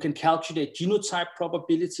you can calculate genotype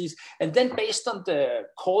probabilities. And then based on the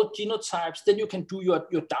called genotypes, then you can do your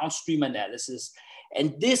downstream analysis.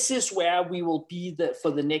 And this is where we will be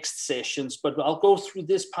for the next sessions. But I'll go through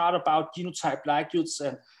this part about genotype likelihoods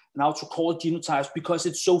and how to call genotypes, because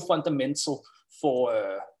it's so fundamental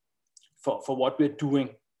for what we're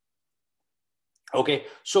doing. Okay,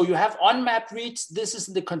 so you have unmapped reads. This is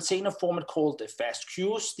in the container format called the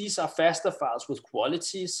FASTQs. These are FASTA files with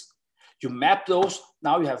qualities. You map those.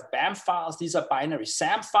 Now you have BAM files. These are binary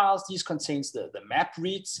SAM files. These contains the map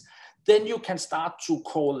reads. Then you can start to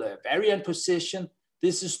call a variant position.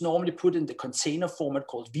 This is normally put in the container format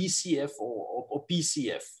called VCF or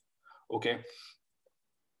BCF. Okay.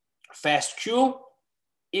 FASTQ.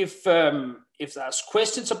 If there's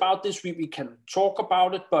questions about this, we can talk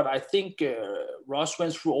about it. But I think Ross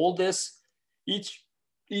went through all this. Each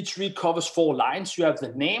Each read covers 4 lines. You have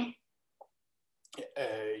the name,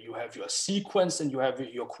 you have your sequence, and you have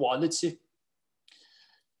your quality.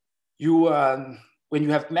 When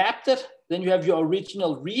you have mapped it, then you have your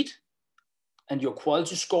original read and your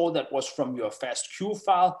quality score that was from your FASTQ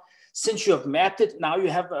file. Since you have mapped it, now you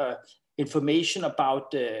have information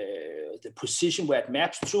about the position where it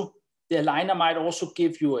maps to. The aligner might also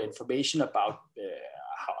give you information about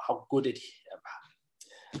how good it is,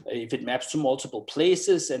 if it maps to multiple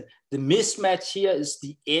places. And the mismatch here is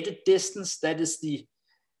the edit distance. That is the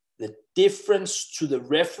difference to the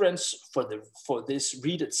reference for this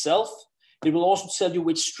read itself. It will also tell you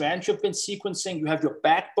which strand you've been sequencing. You have your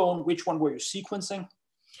backbone, which one were you sequencing.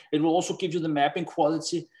 It will also give you the mapping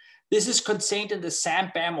quality. This is contained in the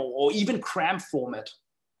SAM, BAM, or even CRAM format.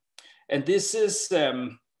 And this is,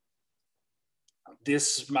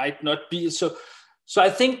 this might not be, so I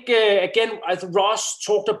think, again, as Ross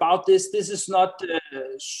talked about this is not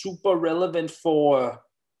super relevant for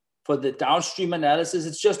the downstream analysis.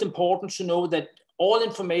 It's just important to know that all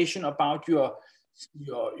information about your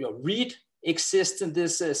read exists in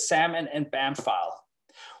this SAM and BAM file.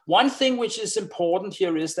 One thing which is important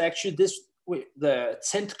here is actually the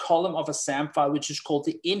 10th column of a SAM file, which is called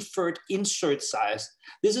the inferred insert size.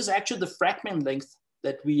 This is actually the fragment length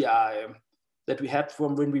that we had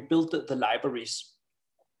from when we built the libraries.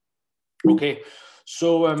 Okay,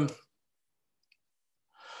 so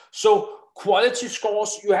quality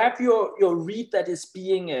scores, you have your read that is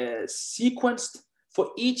being sequenced. For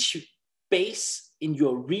each base in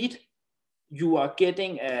your read, you are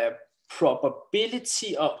getting a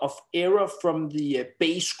probability of error from the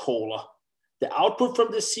base caller. The output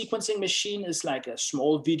from the sequencing machine is like a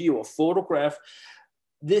small video or photograph.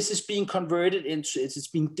 This is being converted into, it's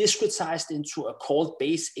being discretized into a called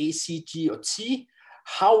base A, C, G, or T.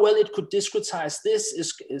 How well it could discretize this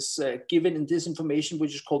is given in this information,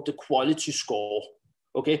 which is called the quality score.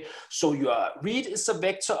 Okay, so your read is a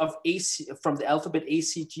vector of AC from the alphabet A,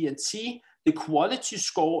 C, G, and T. The quality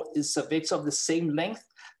score is a vector of the same length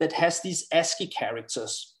that has these ASCII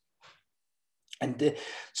characters. And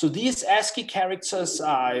so these ASCII characters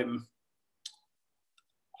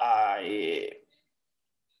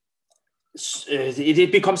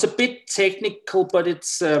it becomes a bit technical, but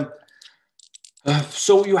it's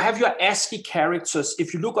so you have your ASCII characters.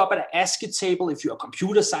 If you look up at an ASCII table, if you're a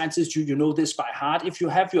computer scientist, you know this by heart. If you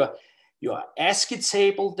have your ASCII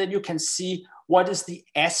table, then you can see what is the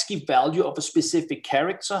ASCII value of a specific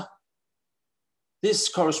character. This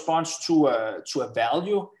corresponds to a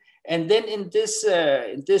value. And then in this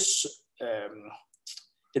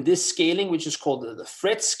scaling, which is called the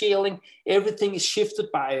Fred scaling, everything is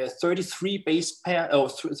shifted by a 33 base pair, or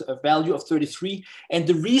a value of 33. And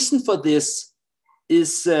the reason for this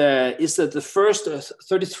is that the first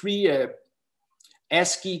 33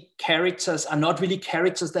 ASCII characters are not really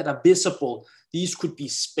characters that are visible. These could be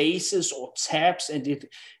spaces or tabs, and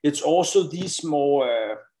it's also these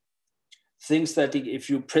more things that if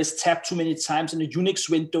you press tab too many times in a Unix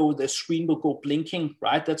window, the screen will go blinking,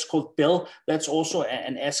 right? That's called bell. That's also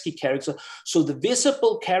an ASCII character. So the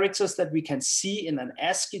visible characters that we can see in an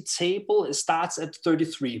ASCII table, it starts at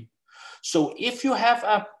 33. So if you have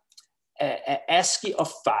a ASCII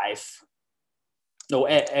of 5, no,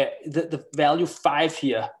 the value 5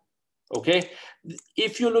 here, okay?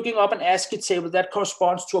 If you're looking up an ASCII table, that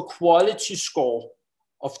corresponds to a quality score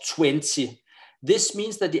of 20. This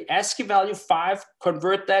means that the ASCII value 5,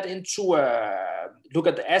 convert that into look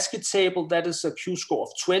at the ASCII table, that is a Q score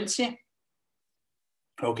of 20.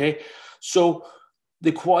 Okay, so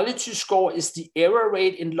the quality score is the error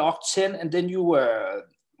rate in log 10, and then you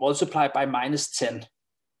multiply by -10.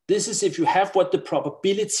 This is if you have what the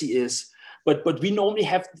probability is. But we normally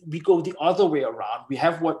we go the other way around. We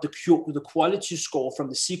have what the quality score from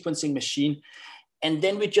the sequencing machine, and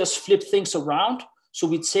then we just flip things around. So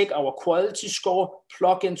we take our quality score,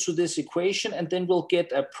 plug into this equation, and then we'll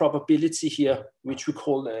get a probability here, which we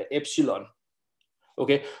call epsilon.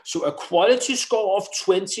 Okay, so a quality score of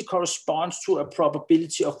 20 corresponds to a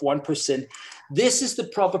probability of 1%. This is the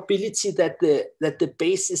probability that the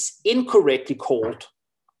base is incorrectly called.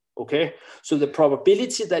 Okay, so the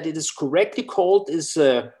probability that it is correctly called is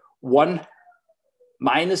 1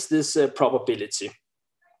 minus this probability.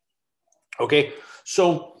 Okay,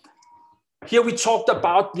 so here we talked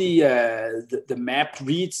about the mapped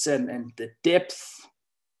reads and the depth.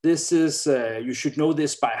 This is, you should know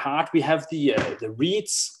this by heart. We have the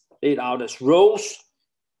reads laid out as rows.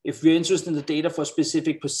 If we're interested in the data for a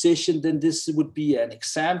specific position, then this would be an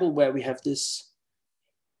example where we have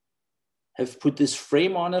put this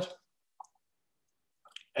frame on it.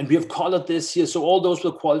 And we have colored this here. So all those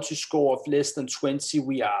with quality score of less than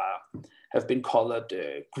 20, have been colored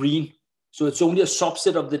green. So it's only a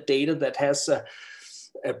subset of the data that has a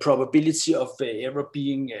probability of error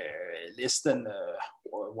being less than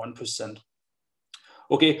 1%.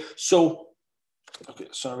 Okay, so, okay,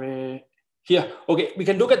 sorry. Here, okay, we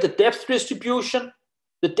can look at the depth distribution.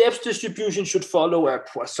 The depth distribution should follow a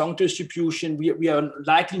Poisson distribution. We are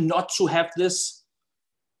likely not to have this,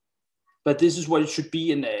 but this is what it should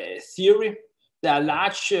be in theory. There are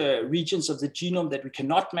large regions of the genome that we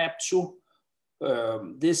cannot map to.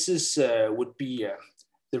 This is would be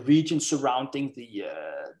the region surrounding the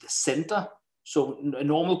center. So a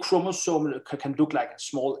normal chromosome can look like a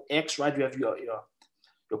small X, right? You have your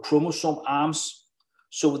chromosome arms.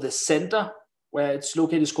 So the center where it's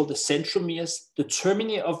located is called the centromeres. The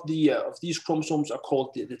termini of these chromosomes are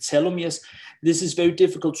called the telomeres. This is very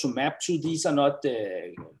difficult to map to. These are not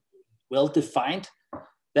well defined.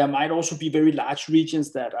 There might also be very large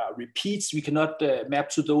regions that are repeats. We cannot map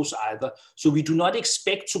to those either. So we do not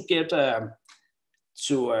expect to get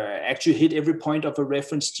actually hit every point of a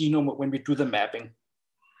reference genome when we do the mapping.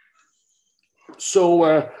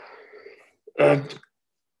 So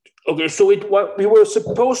okay, so we were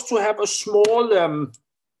supposed to have a small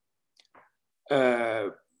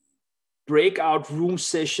breakout room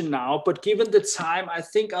session now, but given the time, I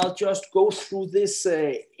think I'll just go through this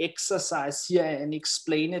exercise here and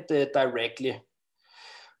explain it directly.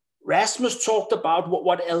 Rasmus talked about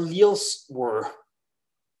what alleles were.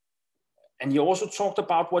 And he also talked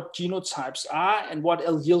about what genotypes are and what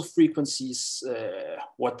allele frequencies,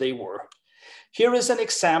 what they were. Here is an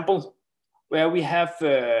example where we have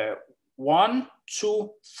 1,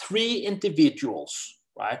 2, 3 individuals,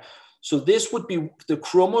 right? So this would be the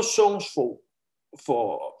chromosomes for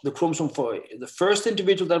the chromosome for the first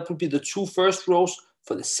individual. That would be the 2 first rows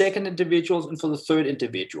for the second individuals and for the third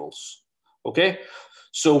individuals. Okay,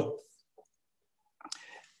 so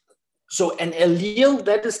an allele,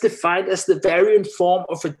 that is defined as the variant form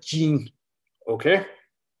of a gene. Okay,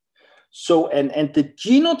 so and the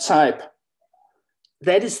genotype,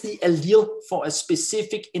 that is the allele for a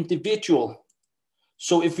specific individual.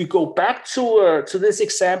 So if we go back to this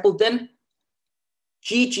example, then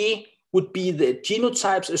GG would be the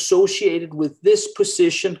genotypes associated with this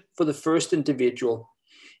position for the first individual.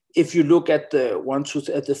 If you look at the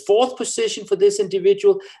at the fourth position for this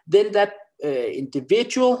individual, then that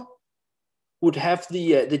individual would have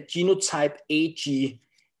the genotype AG.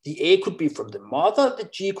 The A could be from the mother, the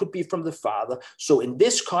G could be from the father. So in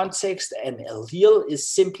this context, an allele is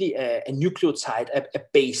simply a nucleotide, a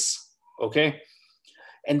base, okay?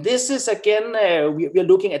 And this is, again, we are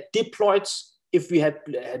looking at diploids. If we had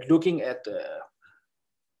looking at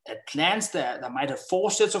plants that might have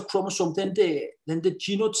 4 sets of chromosomes, then the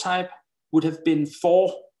genotype would have been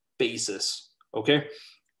 4 bases, okay?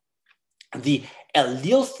 The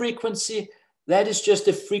allele frequency, that is just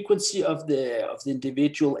the frequency of the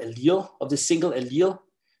individual allele, of the single allele.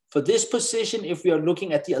 For this position, if we are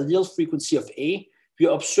looking at the allele frequency of A, we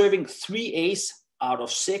are observing 3 A's out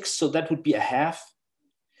of 6, so that would be a half.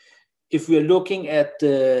 If we are looking at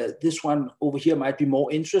this one over here, might be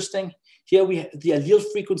more interesting. Here we have the allele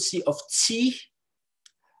frequency of T,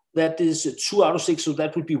 that is 2 out of 6, so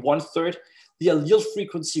that would be 1/3. The allele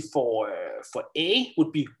frequency for A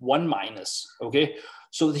would be 1 minus, okay?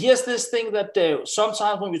 So here's this thing that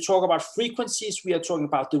sometimes when we talk about frequencies, we are talking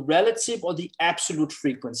about the relative or the absolute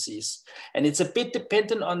frequencies. And it's a bit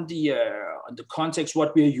dependent on the context,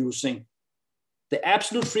 what we are using. The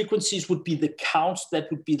absolute frequencies would be the counts,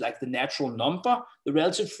 that would be like the natural number. The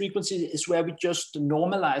relative frequency is where we just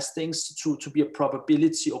normalize things to be a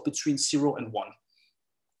probability of between 0 and 1.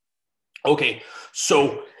 Okay,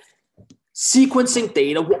 so sequencing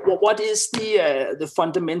data, what is the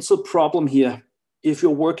fundamental problem here? If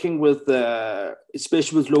you're working with,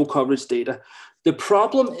 especially with low coverage data, the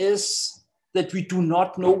problem is that we do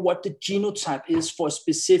not know what the genotype is for a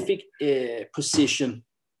specific position.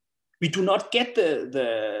 We do not get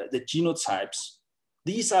the genotypes.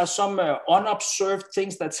 These are some unobserved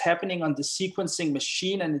things that's happening on the sequencing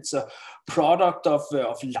machine, and it's a product of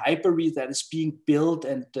library that is being built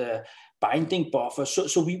and binding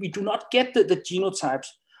buffers. So we do not get the genotypes.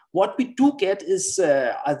 What we do get is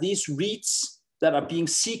are these reads that are being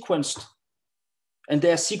sequenced, and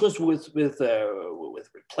they are sequenced with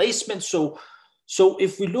replacement. So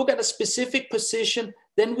if we look at a specific position,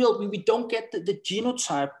 then we don't get the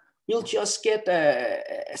genotype. We'll just get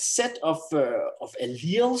a set of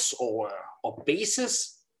alleles or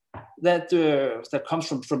bases that comes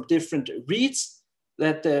from different reads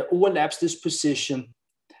that overlaps this position.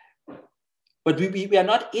 But we are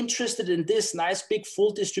not interested in this nice big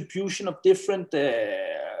full distribution of different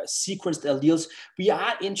sequenced alleles. We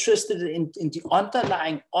are interested in the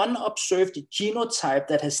underlying unobserved genotype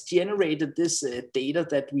that has generated this data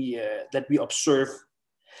that we observe.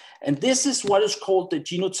 And this is what is called the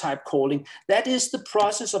genotype calling. That is the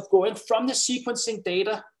process of going from the sequencing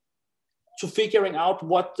data to figuring out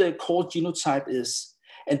what the called genotype is.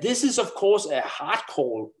 And this is, of course, a hard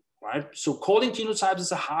call, right? So calling genotypes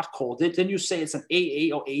is a hard call. Then you say it's an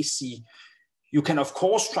AA or AC. You can, of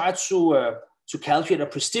course, try to calculate a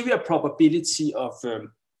posterior probability of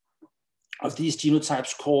these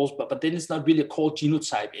genotypes calls, but then it's not really a called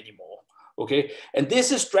genotype anymore. Okay, and this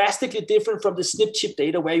is drastically different from the SNP chip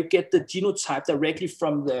data where you get the genotype directly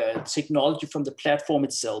from the technology, from the platform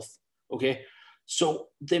itself. Okay, so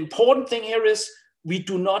the important thing here is we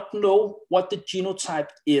do not know what the genotype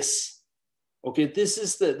is. Okay, this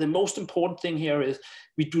is the most important thing here is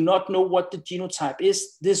we do not know what the genotype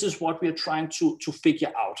is. This is what we are trying to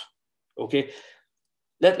figure out. Okay,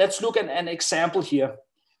 let's look at an example here.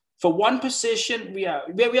 For one position, we are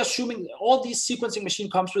assuming all these sequencing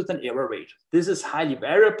machine comes with an error rate. This is highly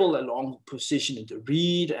variable along position in the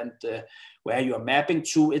read and where you are mapping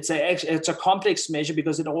to. It's a complex measure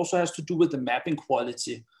because it also has to do with the mapping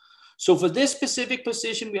quality. So for this specific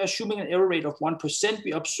position, we are assuming an error rate of 1%.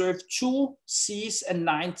 We observe 2 Cs and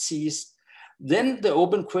 9 Ts. Then the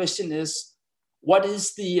open question is, what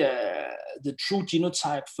is the true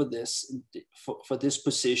genotype for this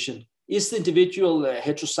position? Is the individual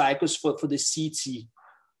heterozygous for the CT?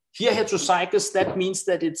 Here, heterozygous, that means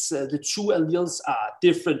that it's the two alleles are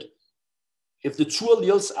different. If the two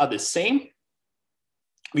alleles are the same,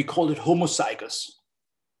 we call it homozygous.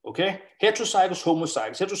 Okay, heterozygous,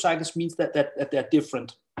 homozygous. Heterozygous means that they're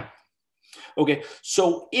different. Okay,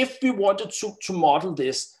 so if we wanted to model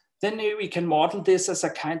this, then we can model this as a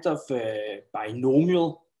kind of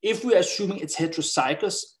binomial. If we are assuming it's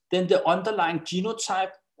heterozygous, then the underlying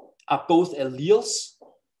genotype are both alleles.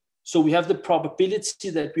 So we have the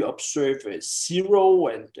probability that we observe 0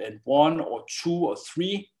 and 1 or 2 or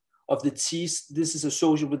 3 of the T's. This is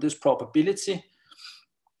associated with this probability.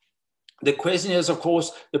 The question is, of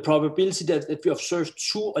course, the probability that we observe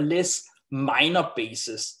 2 or less minor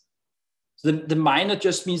bases. The minor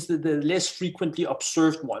just means that the less frequently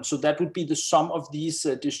observed one. So that would be the sum of these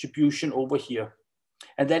distribution over here.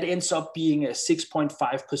 And that ends up being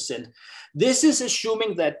 6.5%. This is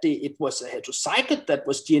assuming that it was a heterozygote that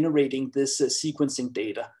was generating this sequencing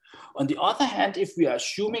data. On the other hand, if we are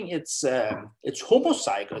assuming it's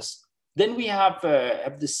homozygous, then we have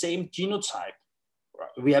the same genotype.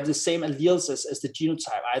 We have the same alleles as the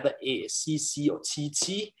genotype, either A, C, C, or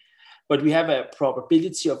TT, but we have a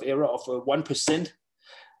probability of error of 1%.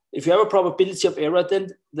 If you have a probability of error,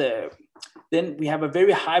 then we have a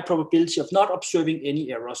very high probability of not observing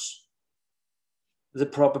any errors. The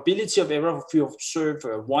probability of error if you observe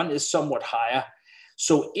 1 is somewhat higher.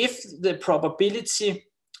 So if the probability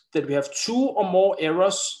that we have 2 or more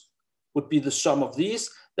errors would be the sum of these,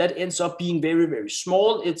 that ends up being very, very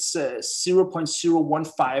small. It's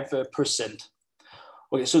 0.015%.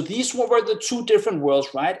 Okay, so these were the two different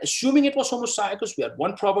worlds, right? Assuming it was homozygous, we had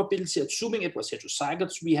one probability. Assuming it was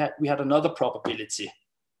heterozygous, we had another probability.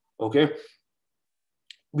 Okay.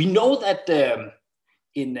 We know that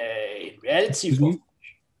in reality,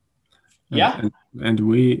 and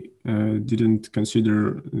we didn't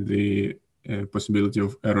consider the possibility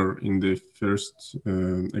of error in the first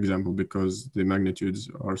example because the magnitudes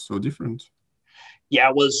are so different.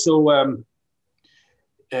 Yeah, well, so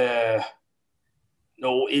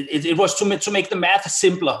no, it was to make the math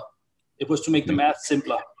simpler. It was to make the math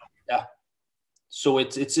simpler. Yeah. So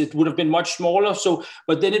it would have been much smaller. So,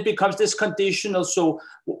 but then it becomes this conditional. So,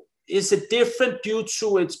 is it different due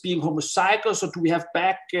to it's being homozygous, or do we have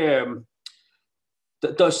back? Does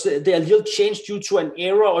the allele change due to an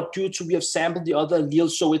error, or due to we have sampled the other allele?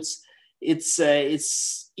 So it's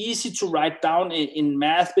easy to write down in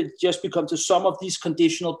math, but it just becomes the sum of these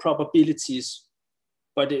conditional probabilities.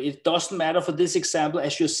 But it doesn't matter for this example,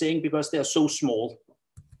 as you're saying, because they are so small.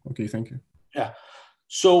 Okay, thank you. Yeah.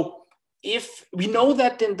 So if we know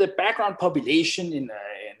that in the background population, in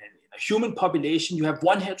a human population, you have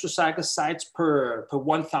one heterozygous sites per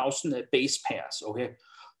 1,000 base pairs. Okay.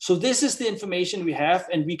 So this is the information we have,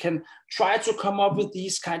 and we can try to come up with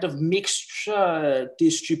these kind of mixture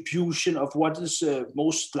distribution of what is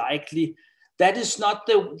most likely. That is not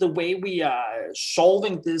the way we are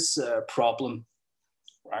solving this problem.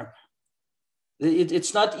 Right?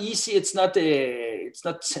 It's not easy. It's not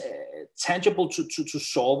tangible to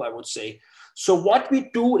solve, I would say. So what we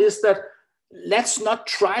do is that let's not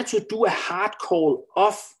try to do a hard call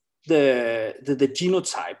of the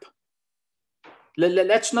genotype.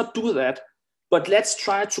 Let's not do that, but let's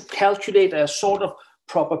try to calculate a sort of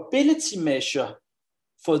probability measure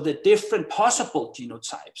for the different possible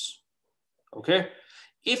genotypes. Okay,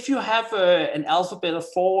 if you have an alphabet of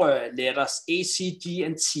 4 letters, A, C, G,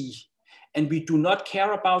 and T, and we do not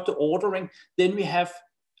care about the ordering, then we have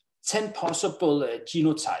 10 possible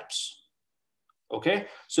genotypes. Okay,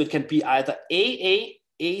 so it can be either AA,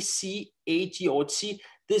 AC, AG, or T.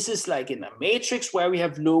 This is like in a matrix where we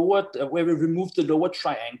have where we remove the lower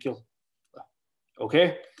triangle.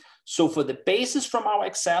 Okay, so for the basis from our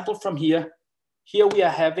example from here we are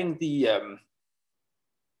having the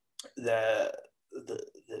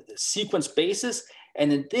sequence basis,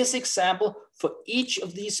 and in this example, for each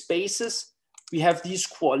of these bases, we have these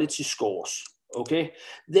quality scores. Okay,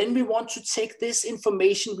 then we want to take this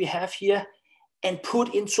information we have here and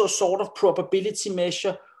put into a sort of probability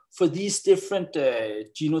measure for these different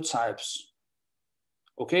genotypes.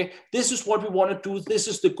 Okay, this is what we want to do. This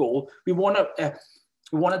is the goal. We want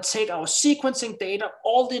to take our sequencing data,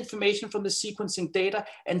 all the information from the sequencing data,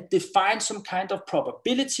 and define some kind of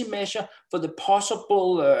probability measure for the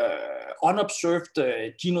possible unobserved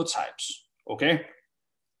genotypes. Okay,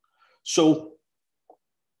 so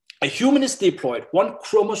a human is diploid, 1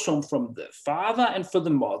 chromosome from the father and for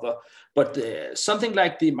the mother, but something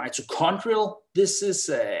like the mitochondrial, this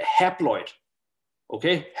is haploid.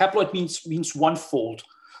 Okay, haploid means 1-fold.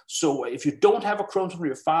 So if you don't have a chromosome from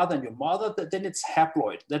your father and your mother, then it's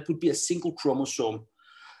haploid. That would be a single chromosome.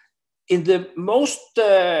 In the most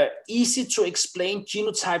easy to explain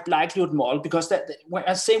genotype likelihood model, because when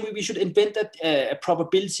I say we should invent a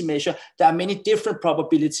probability measure, there are many different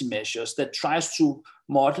probability measures that tries to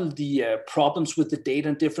model the problems with the data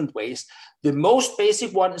in different ways. The most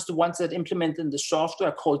basic one is the ones that implement in the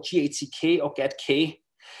software called GATK or GATK.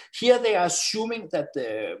 Here they are assuming that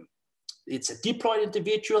it's a diploid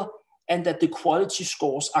individual and that the quality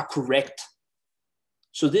scores are correct.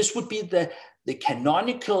 So this would be the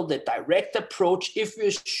canonical, the direct approach if we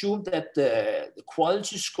assume that the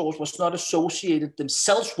quality scores was not associated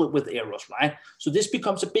themselves with errors, right? So this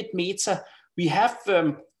becomes a bit meta. We have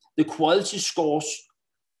the quality scores,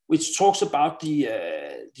 which talks about the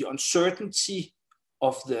uncertainty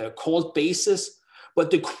of the called basis,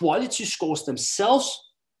 but the quality scores themselves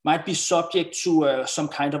might be subject to some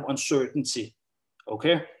kind of uncertainty.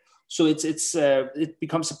 Okay, so it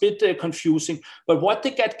becomes a bit confusing. But what the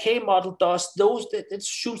GATK model does, it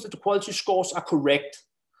assumes that the quality scores are correct.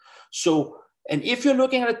 So, and if you're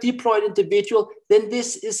looking at a diploid individual, then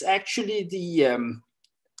this is actually the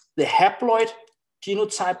haploid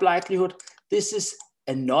genotype likelihood. This is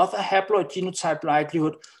another haploid genotype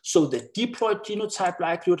likelihood. So the diploid genotype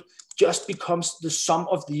likelihood just becomes the sum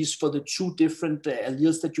of these for the 2 different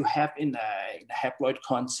alleles that you have in a haploid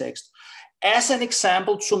context. As an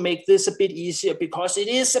example, to make this a bit easier, because it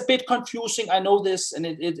is a bit confusing, I know this, and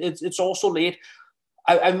it's also late.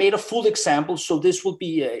 I made a full example, so this will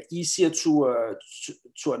be easier to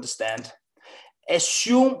understand.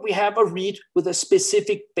 Assume we have a read with a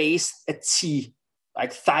specific base at T,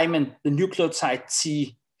 like thymine, the nucleotide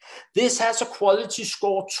T. This has a quality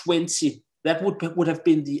score 20. That would have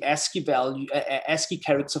been the ASCII value, ASCII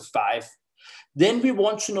character 5. Then we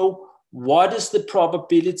want to know what is the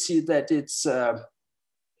probability that it's a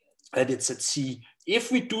T.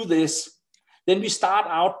 If we do this, then we start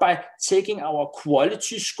out by taking our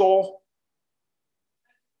quality score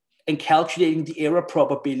and calculating the error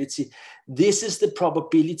probability. This is the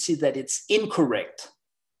probability that it's incorrect.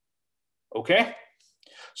 Okay?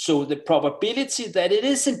 So the probability that it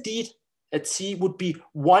is indeed a T would be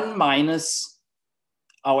 1 minus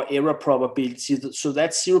our error probability. So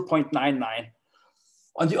that's 0.99.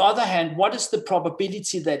 On the other hand, what is the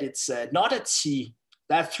probability that it's not a T?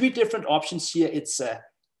 There are 3 different options here. It's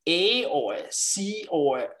A or a C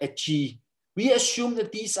or a G. We assume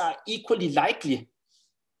that these are equally likely.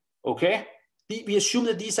 Okay? We assume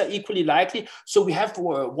that these are equally likely. So we have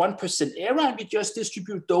 1% error, and we just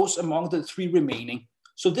distribute those among the 3 remaining.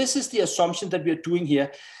 So this is the assumption that we are doing here.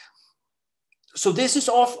 So this is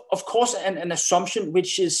of course an assumption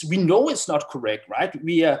which is, we know it's not correct, right?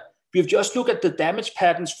 We've just looked at the damage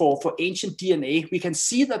patterns for ancient DNA. We can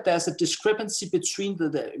see that there's a discrepancy between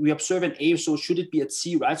we observe an A, so should it be a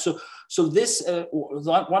T, right? So this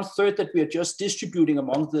 1/3 that we are just distributing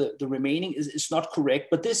among the remaining is not correct,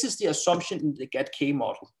 but this is the assumption in the GATK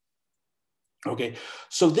model. Okay,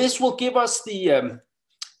 so this will give us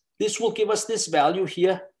this value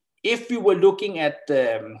here. If we were looking at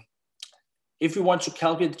if we want to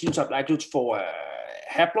calculate the genotype likelihood for a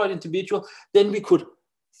haploid individual, then we could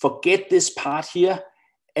forget this part here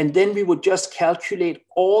And then we would just calculate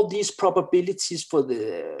all these probabilities for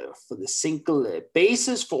the single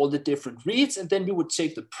basis for all the different reads. And then we would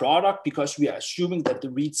take the product, because we are assuming that the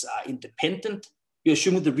reads are independent. We're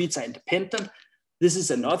assuming the reads are independent. This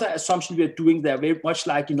is another assumption we are doing. They're very much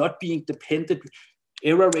likely not being dependent.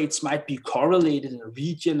 Error rates might be correlated in a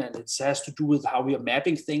region, and it has to do with how we are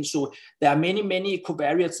mapping things. So there are many, many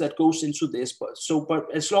covariates that goes into this. But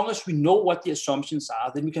as long as we know what the assumptions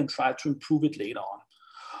are, then we can try to improve it later on.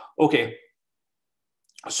 Okay.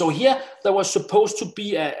 So here there was supposed to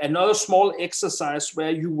be another small exercise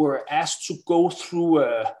where you were asked to go through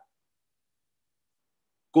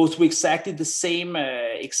exactly the same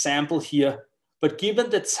example here. But given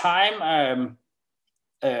the time,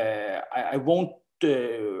 I won't.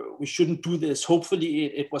 We shouldn't do this. Hopefully,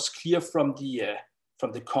 it was clear from the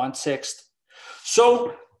context.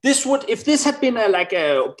 So this would, if this had been like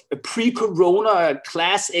a pre-corona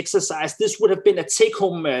class exercise, this would have been a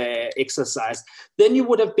take-home exercise. Then you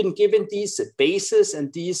would have been given these bases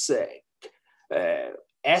and these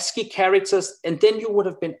ASCII characters, and then you would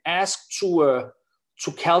have been asked to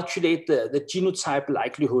calculate the genotype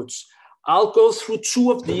likelihoods. I'll go through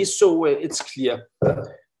two of these so it's clear.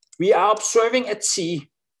 We are observing a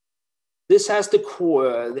T. This has the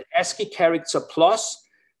ASCII character plus.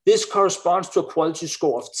 This corresponds to a quality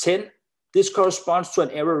score of 10. This corresponds to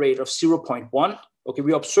an error rate of 0.1. Okay,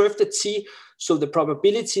 we observed the T, so the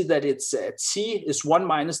probability that it's a T is 1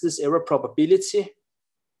 minus this error probability.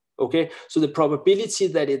 Okay, so the probability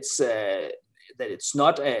that it's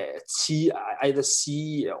not a T, either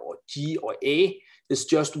C or G or A, is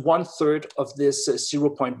just 1/3 of this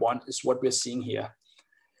 0.1 is what we're seeing here.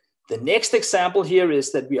 The next example here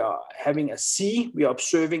is that we are having a C. We are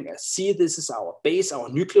observing a C. This is our base, our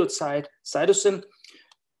nucleotide, cytosine.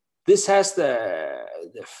 This has the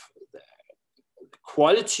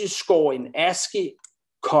quality score in ASCII,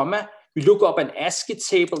 comma. We look up an ASCII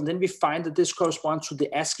table, and then we find that this corresponds to the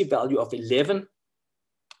ASCII value of 11.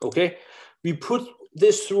 Okay, we put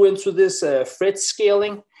this through into this Phred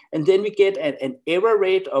scaling, and then we get an error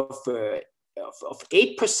rate of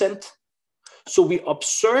 8%. So we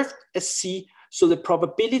observed a C. So the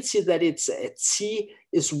probability that it's a T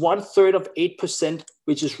is 1/3 of 8%,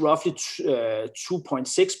 which is roughly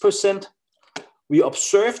 2.6%. We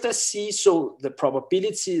observed a C. So the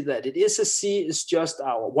probability that it is a C is just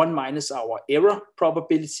our 1 minus our error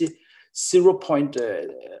probability,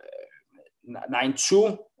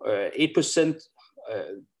 0.92, 8%,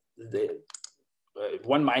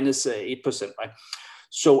 1 minus 8%, right?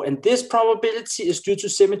 So, and this probability is due to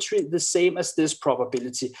symmetry the same as this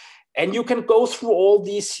probability. And you can go through all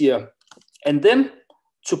these here. And then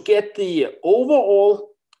to get the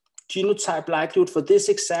overall genotype likelihood for this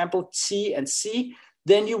example, T and C,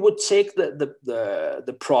 then you would take the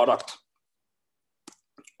product.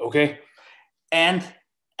 Okay. And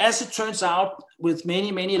as it turns out, with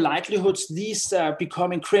many, many likelihoods, these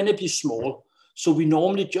become incredibly small. So we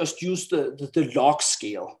normally just use the log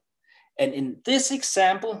scale. And in this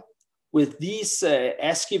example, with these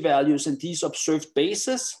ASCII values and these observed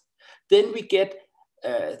bases, then we get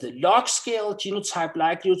the log scale genotype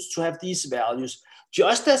likelihoods to have these values.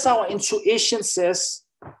 Just as our intuition says,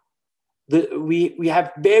 we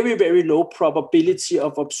have very, very low probability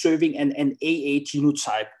of observing an AA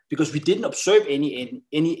genotype because we didn't observe any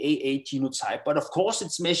AA genotype. But of course,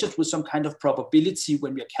 it's measured with some kind of probability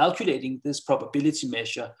when we are calculating this probability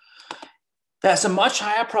measure. There's a much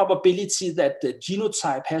higher probability that the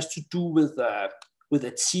genotype has to do with a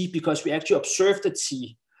T because we actually observed a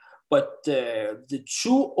T. But the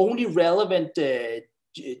two only relevant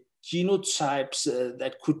genotypes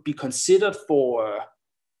that could be considered for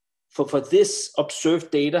this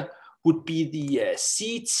observed data would be the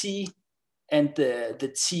CT and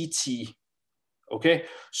the TT. Okay,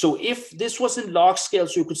 so if this was in log scale,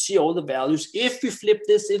 so you could see all the values. If we flip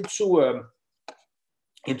this into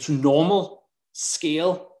normal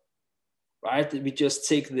scale, right? We just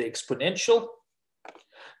take the exponential.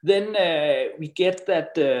 Then we get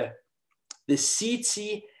that the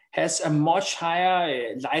CT has a much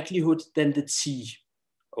higher likelihood than the T.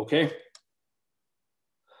 Okay.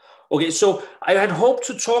 Okay, so I had hoped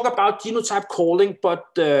to talk about genotype calling, but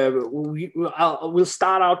we'll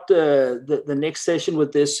start out the next session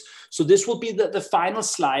with this. So this will be the final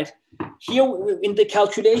slide. Here in the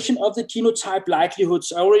calculation of the genotype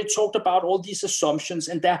likelihoods, I already talked about all these assumptions,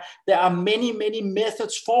 and there are many, many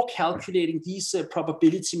methods for calculating these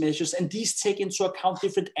probability measures, and these take into account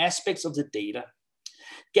different aspects of the data.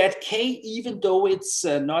 GATK, even though it's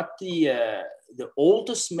not the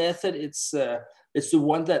oldest method, it's the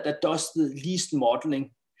one that does the least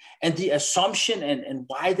modeling. And the assumption and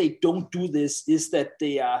why they don't do this is that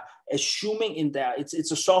they are assuming in their,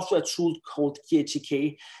 it's a software tool called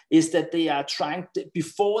KHK, is that they are trying to,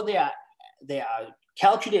 before they are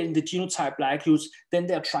calculating the genotype likelihoods, then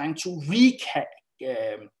they're trying to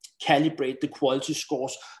calibrate the quality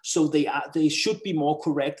scores, so they should be more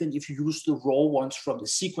correct than if you use the raw ones from the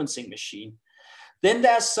sequencing machine. Then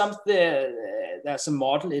there's a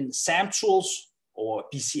model in SAM tools or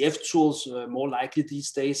BCF tools, more likely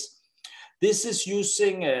these days. This is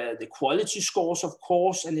using the quality scores, of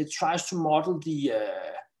course, and it tries to model the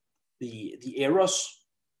errors.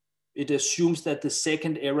 It assumes that the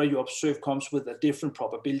second error you observe comes with a different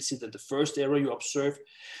probability than the first error you observe.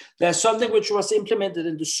 There's something which was implemented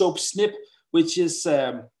in the SOAP-SNP, which is,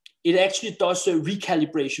 it actually does a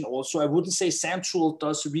recalibration also. I wouldn't say SAM tool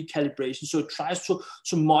does a recalibration. So it tries to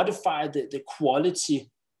modify the quality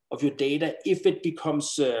of your data if it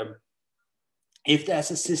becomes, if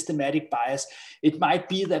there's a systematic bias. It might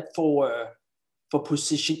be that for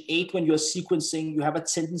position 8, when you're sequencing, you have a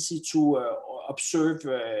tendency to observe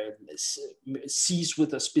Cs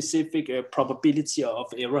with a specific probability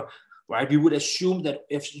of error, right? We would assume that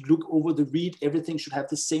if you look over the read, everything should have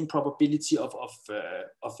the same probability of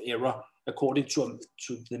error according to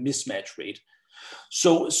the mismatch rate.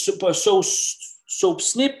 So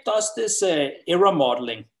SNP does this error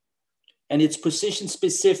modeling, and it's position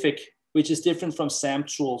specific, which is different from SAM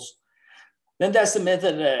tools. Then there's the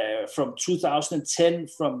method from 2010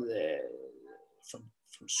 from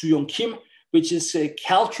Soo-Young Kim, which is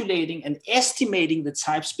calculating and estimating the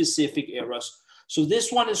type-specific errors. So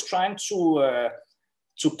this one is trying to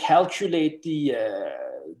calculate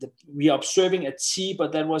we are observing a T,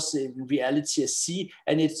 but that was in reality a C,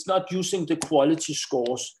 and it's not using the quality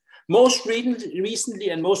scores. Most recently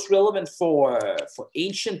and most relevant for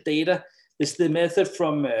ancient data is the method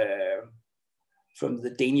from the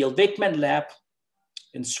Daniel Wegmann lab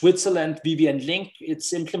in Switzerland, Vivian Link.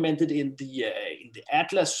 It's implemented in the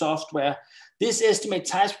Atlas software. This estimates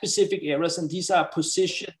type-specific errors, and these are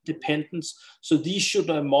position dependent. So these should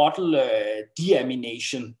model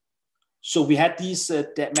deamination. So we had these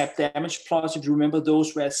map damage plots, if you remember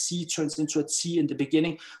those, where C turns into a T in the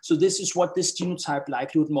beginning. So this is what this genotype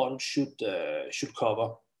likelihood model should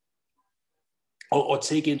cover or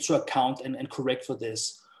take into account and correct for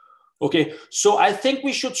this. Okay, so I think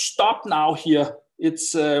we should stop now here.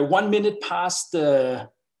 It's 1 minute past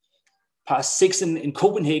 6 in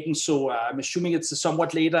Copenhagen, so I'm assuming it's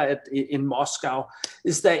somewhat later in Moscow.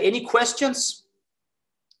 Is there any questions?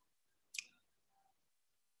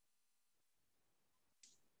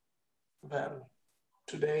 Well,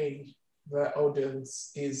 today the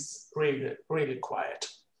audience is really, really quiet.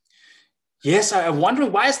 Yes, I'm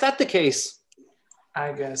wondering, why is that the case?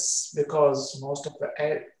 I guess because most of the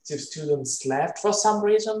active students left for some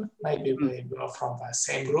reason. Maybe they were from the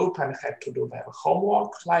same group and had to do their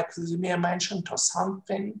homework, like Vladimir mentioned, or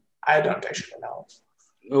something. I don't actually know.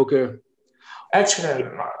 Okay. Actually,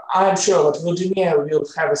 I'm sure that Vladimir will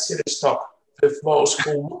have a serious talk with those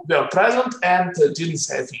who were present and didn't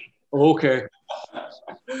say a thing. Okay.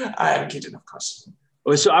 I am kidding, of course.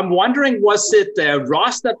 So I'm wondering, was it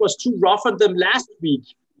Ross that was too rough on them last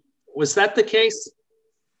week? Was that the case?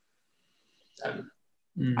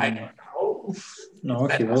 I don't know. No,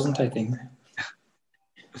 he wasn't, I think.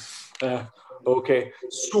 Okay,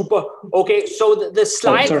 super. Okay, so the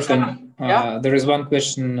slide. So, Thorfinn, there is one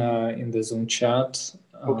question in the Zoom chat.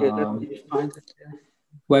 Okay, let me find it.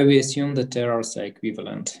 Why we assume that errors are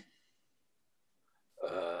equivalent?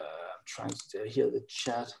 I'm trying to hear the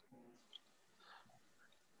chat.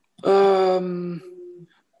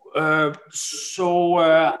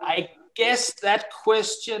 I guess that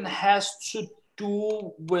question has to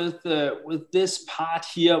do with this part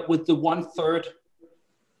here, with the 1/3,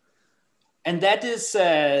 and that is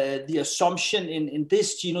the assumption in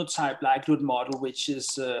this genotype likelihood model, which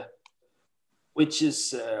is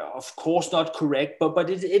of course not correct, but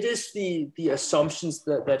it is the assumptions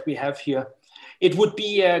that we have here. It would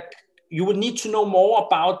be you would need to know more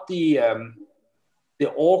about the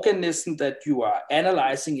organism that you are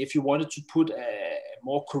analyzing if you wanted to put a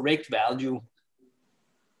more correct value,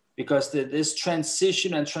 because this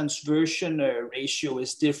transition and transversion ratio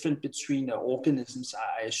is different between organisms,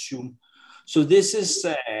 I assume. So this is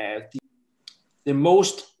the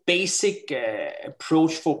most basic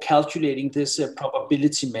approach for calculating this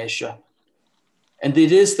probability measure. And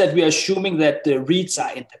it is that we are assuming that the reads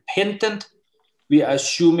are independent. We are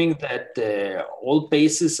assuming that all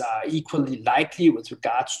bases are equally likely with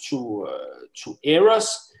regards to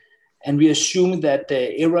errors. And we assume that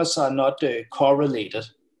the errors are not correlated.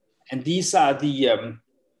 And these are the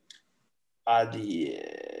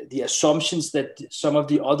the assumptions that some of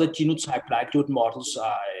the other genotype likelihood models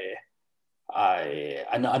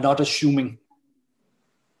are not assuming.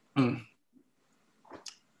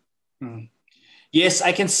 Yes,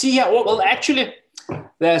 I can see here. Well, actually,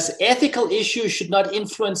 there's ethical issues should not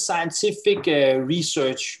influence scientific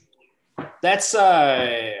research. That's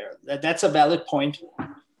a valid point.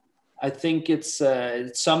 I think it's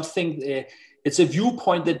something. It's a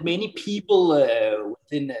viewpoint that many people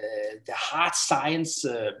within the hard science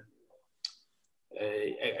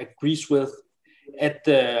agrees with. At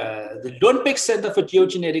the Lundbeck Center for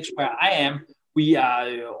Geogenetics, where I am, we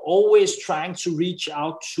are always trying to reach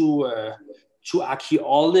out to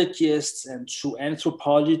archaeologists and to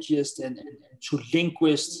anthropologists and to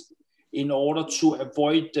linguists in order to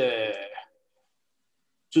avoid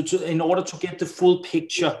in order to get the full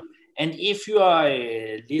picture. And if you are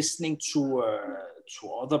listening to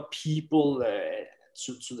other people,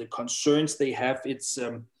 to the concerns they have, it's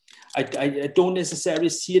I don't necessarily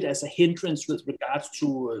see it as a hindrance with regards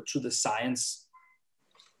to the science.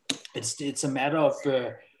 It's a matter of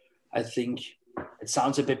I think it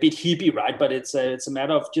sounds a bit hippie, right? But it's a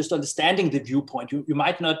matter of just understanding the viewpoint. You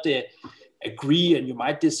might not agree and you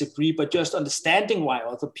might disagree, but just understanding why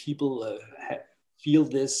other people feel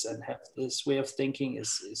this and have this way of thinking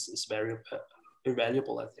is very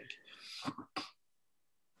valuable, I think.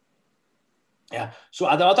 Yeah. So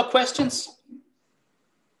are there other questions?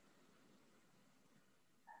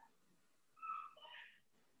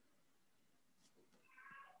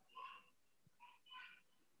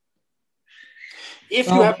 If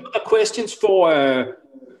you have other questions for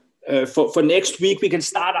next week, we can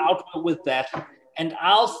start out with that. And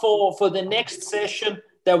for the next session,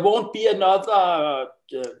 there won't be another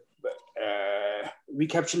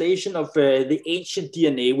recapitulation of the ancient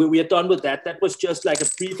DNA. We are done with that. That was just like a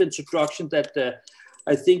brief introduction that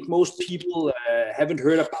I think most people haven't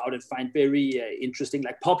heard about and find very interesting,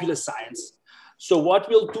 like popular science. So what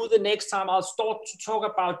we'll do the next time, I'll start to talk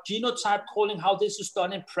about genotype calling, how this is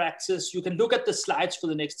done in practice. You can look at the slides for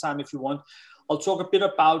the next time if you want. I'll talk a bit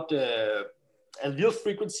about allele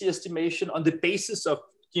frequency estimation on the basis of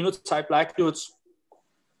genotype likelihoods.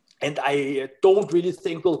 And I don't really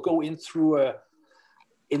think we'll go into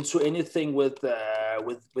anything with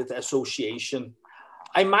association.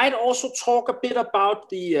 I might also talk a bit about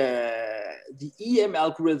the EM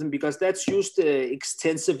algorithm, because that's used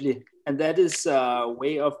extensively, and that is a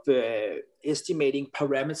way of estimating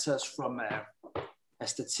parameters from a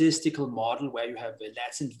statistical model where you have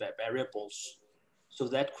latent variables. So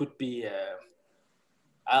that could be.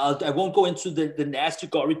 I won't go into the nasty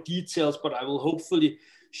gory details, but I will hopefully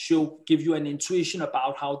give you an intuition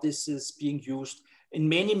about how this is being used in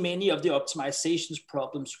many of the optimizations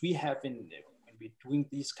problems we have when we're doing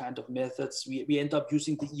these kind of methods. We end up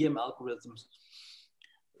using the EM algorithms,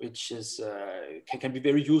 which is can be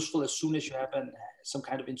very useful as soon as you have some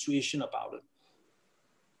kind of intuition about it.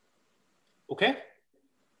 Okay.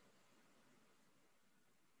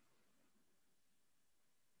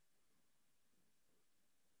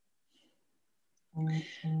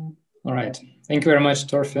 All right. Thank you very much,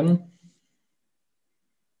 Thorfinn.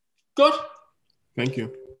 Good. Thank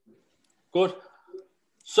you. Good.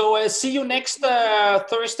 So see you next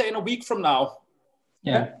Thursday in a week from now.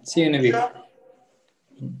 Yeah, see you in a week.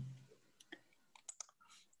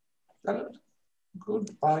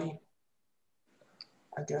 Goodbye,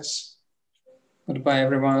 I guess. Goodbye,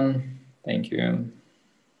 everyone. Thank you.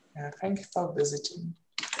 Yeah, thank you for visiting.